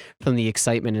away from the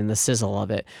excitement and the sizzle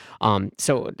of it.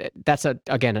 So that's,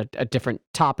 again, a different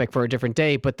topic for a different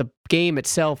day. But the game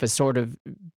itself is sort of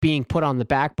being put on the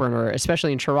back burner,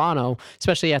 especially in Toronto,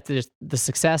 especially after the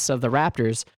success of the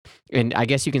Raptors. And I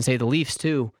guess you can say the Leafs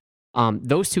too.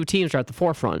 Those two teams are at the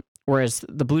forefront, whereas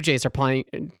the Blue Jays are playing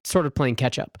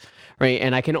catch up, right?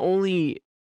 And I can only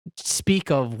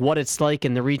speak of what it's like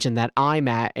in the region that I'm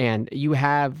at, and you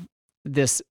have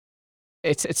this,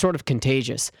 it's sort of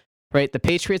contagious, right? The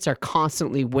Patriots are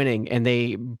constantly winning and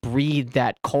they breed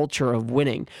that culture of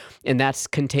winning, and that's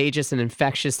contagious and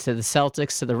infectious to the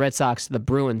Celtics, to the Red Sox, to the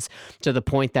Bruins, to the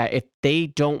point that if they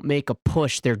don't make a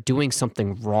push, they're doing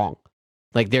something wrong.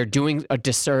 Like they're doing a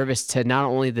disservice to not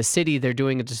only the city, they're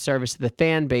doing a disservice to the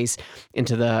fan base and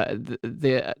to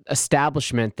the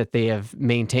establishment that they have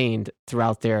maintained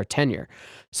throughout their tenure.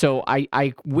 So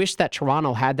I wish that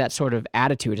Toronto had that sort of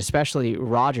attitude, especially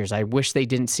Rogers. I wish they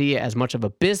didn't see it as much of a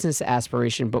business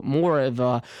aspiration, but more of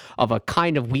a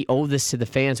kind of, we owe this to the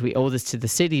fans, we owe this to the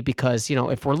city, because, you know,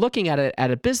 if we're looking at it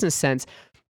at a business sense,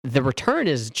 the return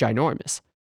is ginormous.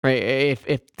 Right,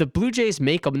 if the Blue Jays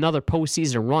make another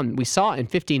postseason run, we saw it in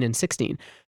 15 and 16,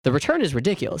 the return is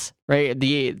ridiculous. Right,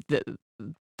 the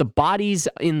bodies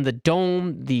in the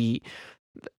dome, the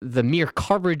mere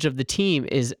coverage of the team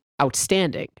is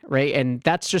outstanding, right? And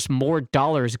that's just more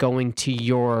dollars going to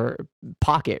your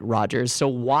pocket, Rogers. So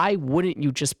why wouldn't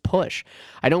you just push?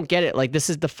 I don't get it. Like, this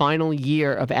is the final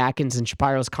year of Atkins and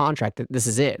Shapiro's contract. This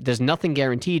is it. There's nothing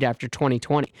guaranteed after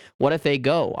 2020. What if they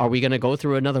go? Are we going to go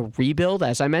through another rebuild?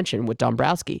 As I mentioned with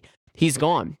Dombrowski, he's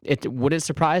gone. It wouldn't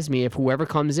surprise me if whoever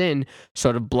comes in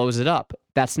sort of blows it up.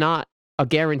 That's not a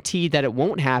guarantee that it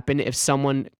won't happen if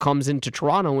someone comes into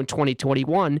Toronto in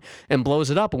 2021 and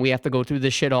blows it up and we have to go through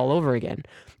this shit all over again.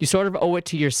 You sort of owe it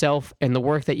to yourself and the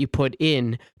work that you put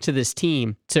in to this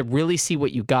team to really see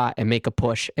what you got and make a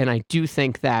push. And I do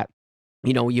think that,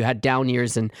 you know, you had down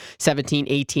years in 17,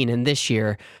 18, and this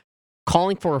year.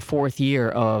 Calling for a fourth year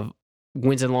of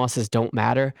wins and losses don't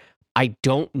matter. I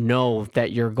don't know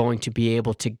that you're going to be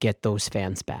able to get those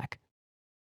fans back.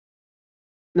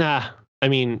 Nah, I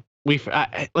mean,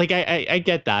 I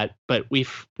get that, but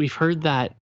we've heard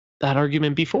that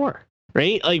argument before,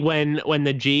 right? Like when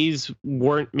the Jays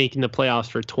weren't making the playoffs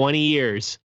for 20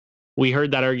 years, we heard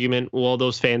that argument. Well,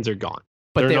 those fans are gone.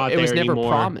 But it was never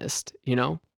promised, you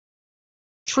know?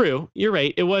 True, you're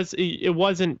right. It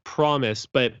wasn't promised,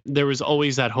 but there was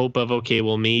always that hope of, okay,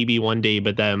 well, maybe one day.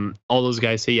 But then all those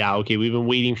guys say, yeah, okay, we've been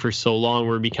waiting for so long.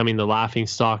 We're becoming the laughing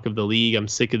stock of the league. I'm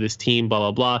sick of this team, blah,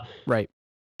 blah, blah. Right.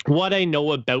 What I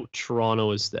know about Toronto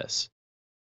is this.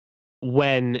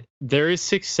 When there is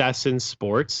success in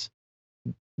sports,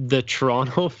 the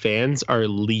Toronto fans are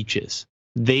leeches.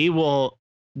 They will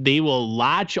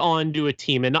latch on to a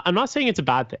team. And I'm not saying it's a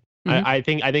bad thing. Mm-hmm. I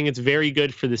think it's very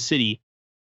good for the city.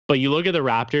 But you look at the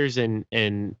Raptors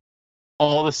and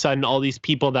all of a sudden, all these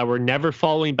people that were never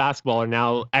following basketball are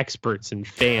now experts and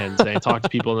fans. And I talk to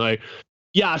people and they're like,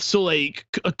 Yeah, so like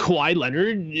Kawhi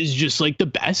Leonard is just like the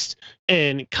best,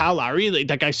 and Kyle Lowry, like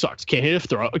that guy sucks. Can't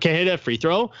hit a free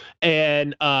throw,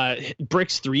 and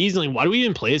bricks threes. Like, why do we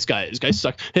even play this guy? This guy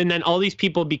sucks. And then all these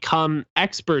people become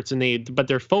experts, and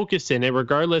they're focused in it,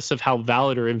 regardless of how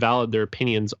valid or invalid their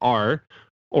opinions are,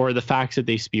 or the facts that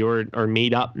they spew or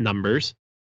made up numbers.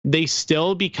 They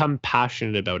still become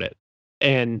passionate about it,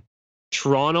 and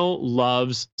Toronto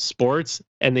loves sports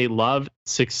and they love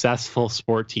successful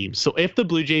sport teams. So if the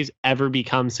Blue Jays ever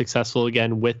become successful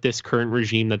again with this current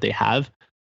regime that they have,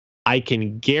 I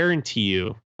can guarantee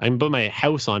you, I can put my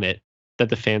house on it, that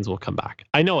the fans will come back.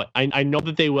 I know it. I know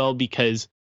that they will, because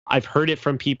I've heard it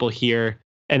from people here,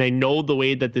 and I know the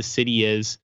way that the city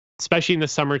is, especially in the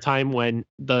summertime when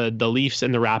the Leafs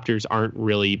and the Raptors aren't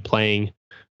really playing.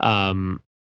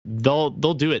 They'll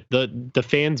do it. The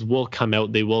fans will come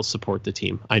out. They will support the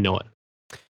team. I know it.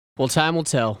 Well, time will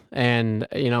tell. And,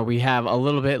 we have a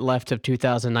little bit left of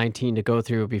 2019 to go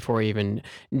through before even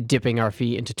dipping our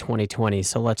feet into 2020.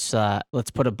 So let's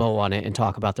put a bow on it and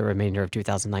talk about the remainder of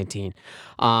 2019.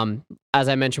 As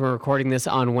I mentioned, we're recording this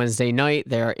on Wednesday night.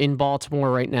 They're in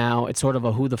Baltimore right now. It's sort of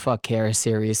a who the fuck cares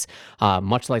series,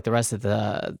 much like the rest of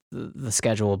the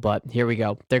schedule. But here we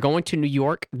go. They're going to New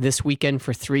York this weekend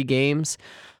for 3 games.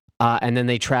 And then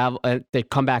they travel. They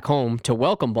come back home to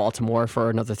welcome Baltimore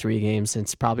for another 3 games.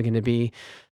 It's probably going to be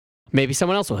maybe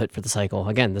someone else will hit for the cycle.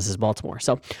 Again, this is Baltimore.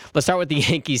 So let's start with the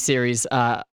Yankees series.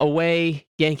 Away,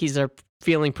 Yankees are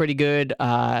feeling pretty good.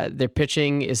 Their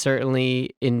pitching is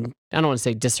certainly in, I don't want to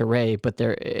say disarray, but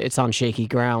it's on shaky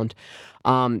ground.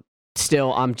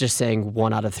 Still, I'm just saying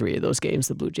 1 out of 3 of those games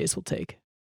the Blue Jays will take.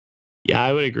 Yeah,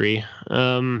 I would agree.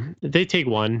 If they take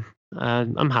 1,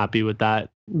 I'm happy with that.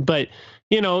 But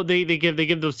they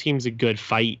give those teams a good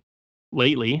fight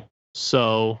lately.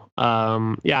 So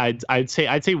yeah, I'd say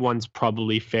 1's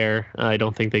probably fair. I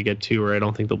don't think they get 2, or I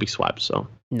don't think they'll be swept. So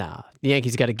no, the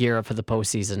Yankees got to gear up for the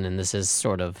postseason, and this is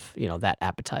sort of that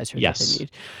appetizer that they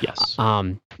need. Yes.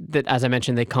 That, as I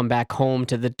mentioned, they come back home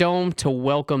to the Dome to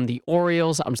welcome the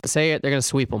Orioles. I'm just gonna say it, they're gonna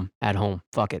sweep them at home.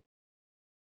 Fuck it.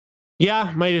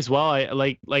 Yeah, might as well.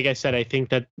 Like I said, I think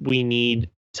that we need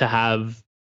to have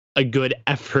a good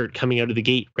effort coming out of the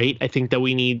gate, right? I think that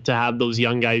we need to have those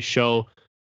young guys show,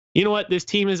 you know what, this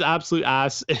team is absolute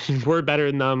ass, and we're better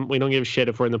than them. We don't give a shit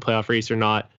if we're in the playoff race or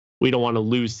not. We don't want to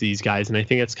lose these guys. And I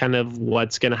think that's kind of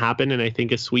what's going to happen. And I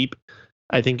think a sweep,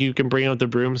 I think you can bring out the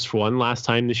brooms for one last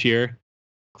time this year,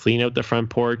 clean out the front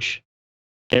porch,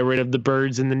 get rid of the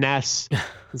birds in the nests,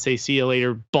 and say, see you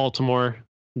later, Baltimore.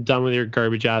 Done with your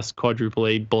garbage ass quadruple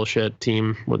A bullshit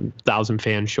team with 1,000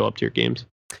 fans show up to your games.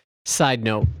 Side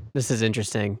note, this is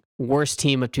interesting. Worst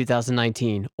team of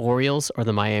 2019, Orioles or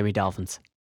the Miami Dolphins?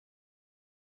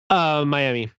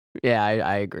 Miami. Yeah,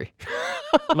 I agree.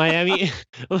 Miami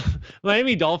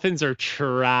Dolphins are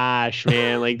trash,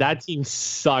 man. Like, that team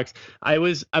sucks. I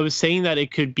was saying that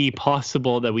it could be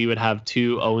possible that we would have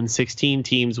 2 0-16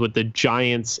 teams with the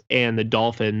Giants and the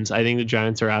Dolphins. I think the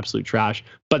Giants are absolute trash,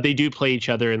 but they do play each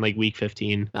other in like week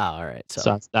 15. Oh, all right.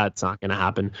 So that's not going to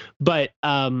happen. But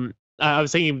I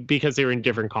was thinking because they were in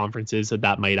different conferences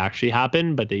that might actually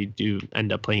happen, but they do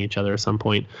end up playing each other at some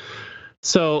point.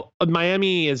 So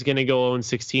Miami is going to go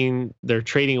 0-16. They're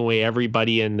trading away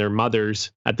everybody and their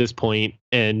mothers at this point.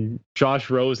 And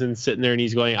Josh Rosen's sitting there and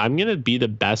he's going, I'm going to be the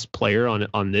best player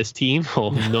on this team.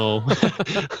 Oh, no.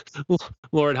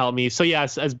 Lord help me. So,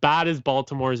 yes, as bad as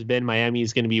Baltimore's been, Miami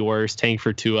is going to be worse. Tank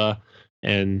for Tua,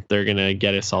 and they're going to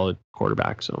get a solid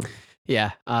quarterback. So.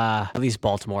 Yeah, at least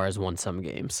Baltimore has won some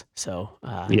games. So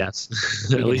yes,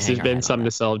 at least there's been something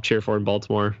to cheer for in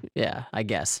Baltimore. Yeah, I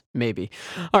guess maybe.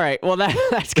 All right, well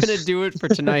that's gonna do it for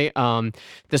tonight.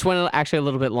 This went actually a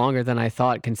little bit longer than I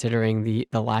thought, considering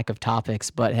the lack of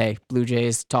topics. But hey, Blue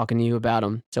Jays, talking to you about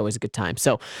them, it's always a good time.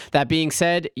 So that being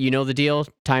said, you know the deal.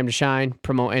 Time to shine.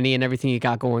 Promote any and everything you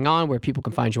got going on. Where people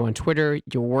can find you on Twitter,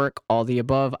 your work, all the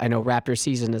above. I know Raptor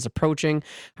season is approaching.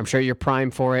 I'm sure you're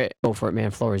primed for it. Go for it,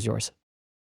 man. Floor is yours.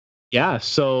 Yeah,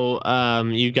 so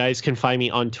you guys can find me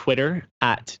on Twitter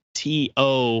at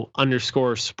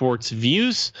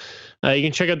TO_sportsviews. You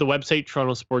can check out the website,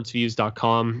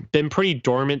 torontosportsviews.com. Been pretty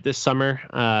dormant this summer,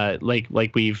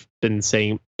 like we've been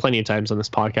saying plenty of times on this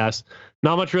podcast.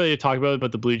 Not much really to talk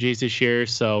about the Blue Jays this year,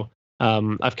 so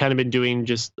I've kind of been doing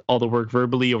just all the work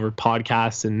verbally over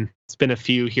podcasts, and it's been a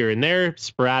few here and there,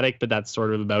 sporadic, but that's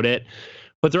sort of about it.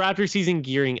 But the Raptor season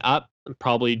gearing up.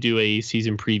 Probably do a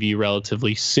season preview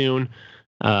relatively soon.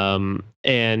 And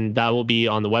that will be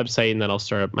on the website, and then I'll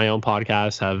start up my own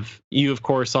podcast, have you, of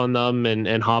course, on them,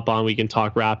 and hop on. We can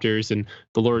talk Raptors and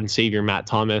the Lord and Savior, Matt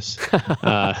Thomas.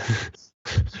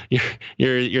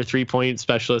 your 3-point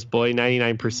specialist boy,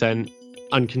 99%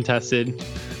 uncontested.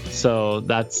 So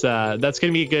that's going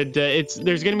to be a good.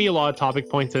 There's going to be a lot of topic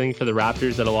points, I think, for the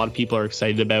Raptors that a lot of people are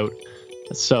excited about.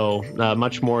 So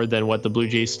much more than what the Blue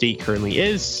Jays state currently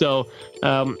is. So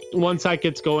once that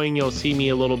gets going, you'll see me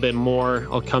a little bit more.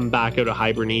 I'll come back out of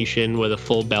hibernation with a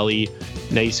full belly,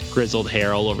 nice grizzled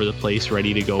hair all over the place,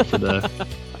 ready to go for the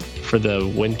for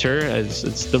the winter. As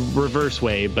it's the reverse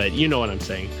way, but you know what I'm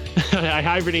saying. I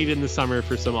hibernated in the summer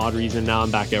for some odd reason. Now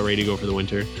I'm back out ready to go for the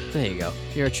winter. There you go.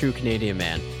 You're a true Canadian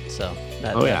man. So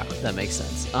that makes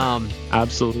sense.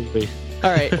 Absolutely. All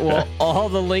right. Well, all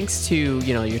the links to,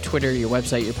 your Twitter, your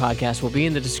website, your podcast will be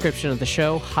in the description of the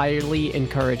show. Highly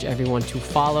encourage everyone to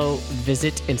follow,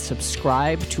 visit, and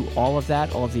subscribe to all of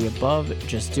that, all of the above.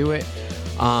 Just do it.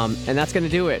 And that's going to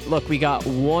do it. Look, we got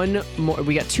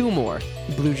two more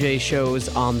Blue Jays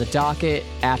shows on the docket.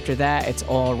 After that, it's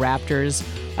all Raptors.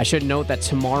 I should note that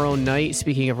tomorrow night,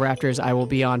 speaking of Raptors, I will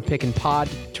be on Pick and Pod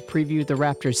to preview the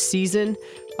Raptors season.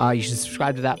 You should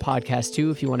subscribe to that podcast too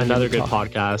if you want to. Another good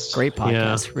podcast. Great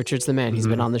podcast. Yeah. Richard's the man. He's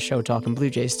been on the show talking Blue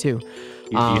Jays too.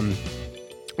 I'll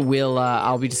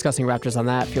be discussing Raptors on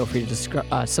that. Feel free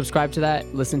to subscribe to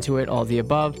that, listen to it, all the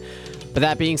above. But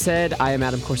that being said, I am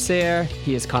Adam Corsair.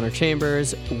 He is Connor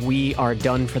Chambers. We are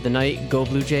done for the night. Go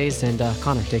Blue Jays, and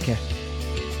Connor, take care.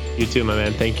 You too, my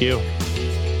man. Thank you.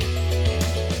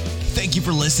 Thank you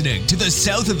for listening to the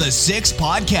South of the Six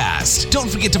podcast. Don't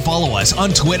forget to follow us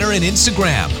on Twitter and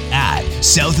Instagram at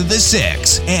South of the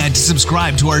Six and to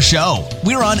subscribe to our show.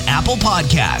 We're on Apple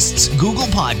Podcasts, Google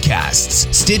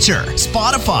Podcasts, Stitcher,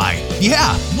 Spotify.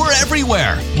 Yeah, we're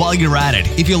everywhere. While you're at it,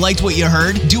 if you liked what you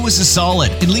heard, do us a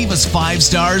solid and leave us 5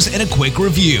 stars and a quick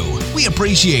review. We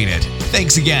appreciate it.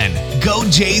 Thanks again. Go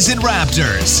Jays and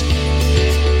Raptors.